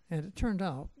 And it turned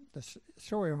out, the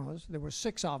story was, there were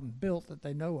 6 of them built that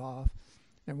they know of,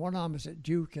 and one of them is at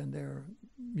Duke in their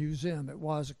museum. It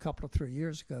was a couple of 3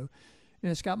 years ago. And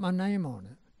it's got my name on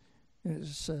it. and it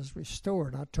says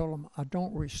restored. I told them I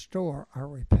don't restore, I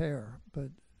repair, but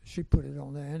she put it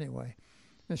on there anyway.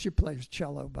 And she plays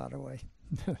cello, by the way.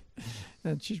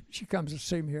 And she comes to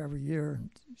see me every year, and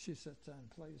she sits down and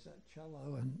plays that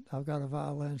cello. And I've got a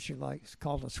violin she likes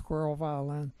called a squirrel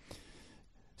violin.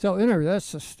 So anyway,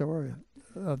 that's the story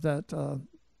of that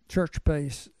church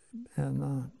bass,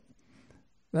 and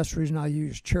that's the reason I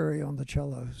use cherry on the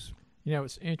cellos. You know,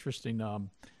 it's interesting.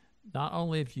 Not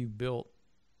only have you built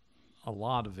a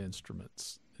lot of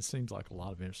instruments, it seems like a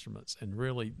lot of instruments, and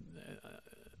really,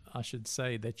 I should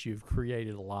say that you've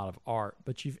created a lot of art,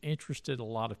 but you've interested a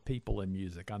lot of people in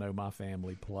music. I know my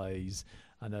family plays.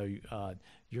 I know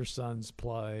your sons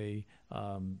play.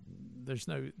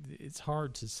 It's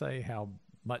hard to say how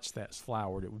much that's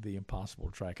flowered. It would be impossible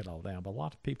to track it all down. But a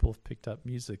lot of people have picked up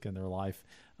music in their life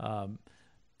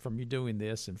from you doing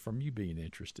this and from you being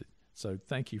interested. So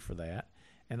thank you for that.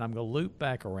 And I'm going to loop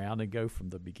back around and go from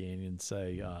the beginning and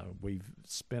say we've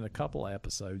spent a couple of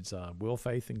episodes. Will,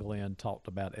 Faith, and Glenn talked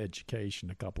about education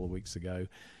a couple of weeks ago.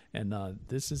 And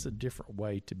this is a different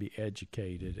way to be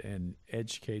educated, and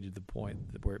educated to the point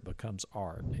where it becomes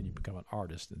art and you become an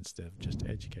artist instead of just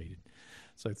educated.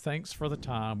 So thanks for the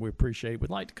time. We appreciate it. We'd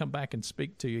like to come back and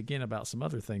speak to you again about some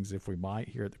other things if we might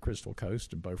here at the Crystal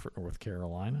Coast in Beaufort, North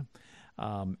Carolina.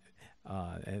 And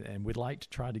we'd like to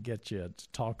try to get you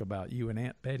to talk about you and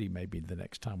Aunt Betty maybe the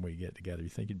next time we get together. You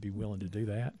think you'd be willing to do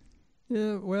that?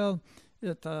 Yeah, well,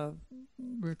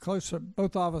 we're close.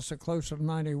 Both of us are close to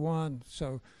 91,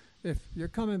 so if you're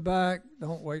coming back,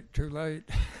 don't wait too late.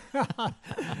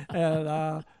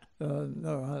 And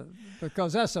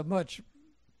because that's a much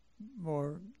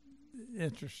more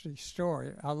interesting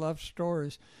story. I love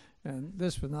stories, and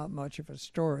this was not much of a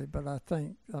story, but I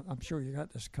think I'm sure you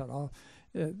got this cut off.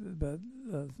 But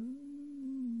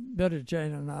Betty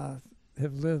Jane and I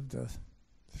have lived a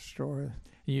story.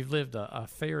 You've lived a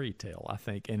fairy tale, I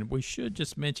think. And we should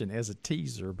just mention as a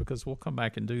teaser, because we'll come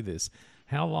back and do this,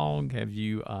 how long have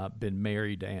you been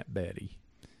married to Aunt Betty?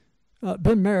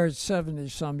 Been married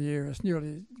 70-some years,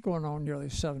 going on nearly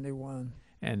 71.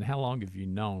 And how long have you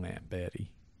known Aunt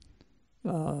Betty?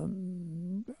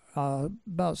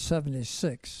 About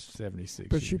 76. 76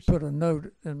 But years. she put a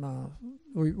note in my...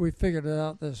 We figured it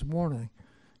out this morning,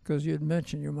 because you'd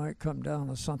mentioned you might come down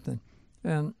or something.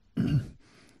 And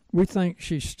we think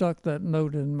she stuck that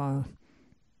note in my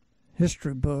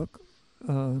history book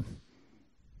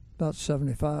about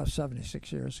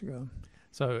 76 years ago.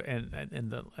 So,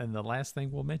 and the last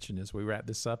thing we'll mention as we wrap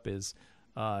this up is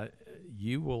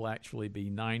you will actually be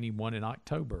 91 in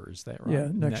October. Is that right? Yeah,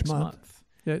 next month.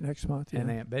 Yeah, next month. Yeah. And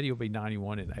Aunt Betty will be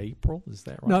 91 in April. Is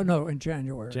that right? No, in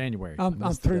January. January. I'm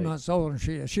 3 months older than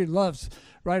she is. She loves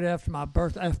right after my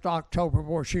birth, after October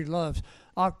War. She loves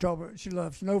October. She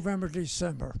loves November,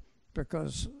 December,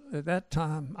 because at that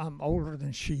time I'm older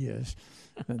than she is,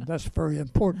 and that's very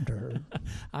important to her.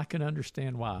 I can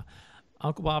understand why.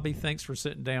 Uncle Bobby, thanks for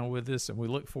sitting down with us, and we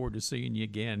look forward to seeing you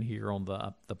again here on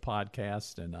the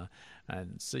podcast,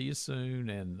 and see you soon,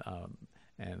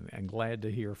 and glad to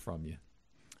hear from you.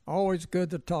 Always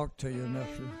good to talk to you,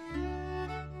 nephew.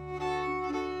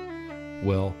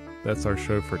 Well, that's our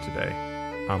show for today.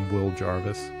 I'm Will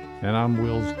Jarvis. And I'm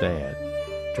Will's dad.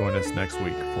 Join us next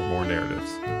week for more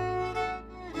narratives.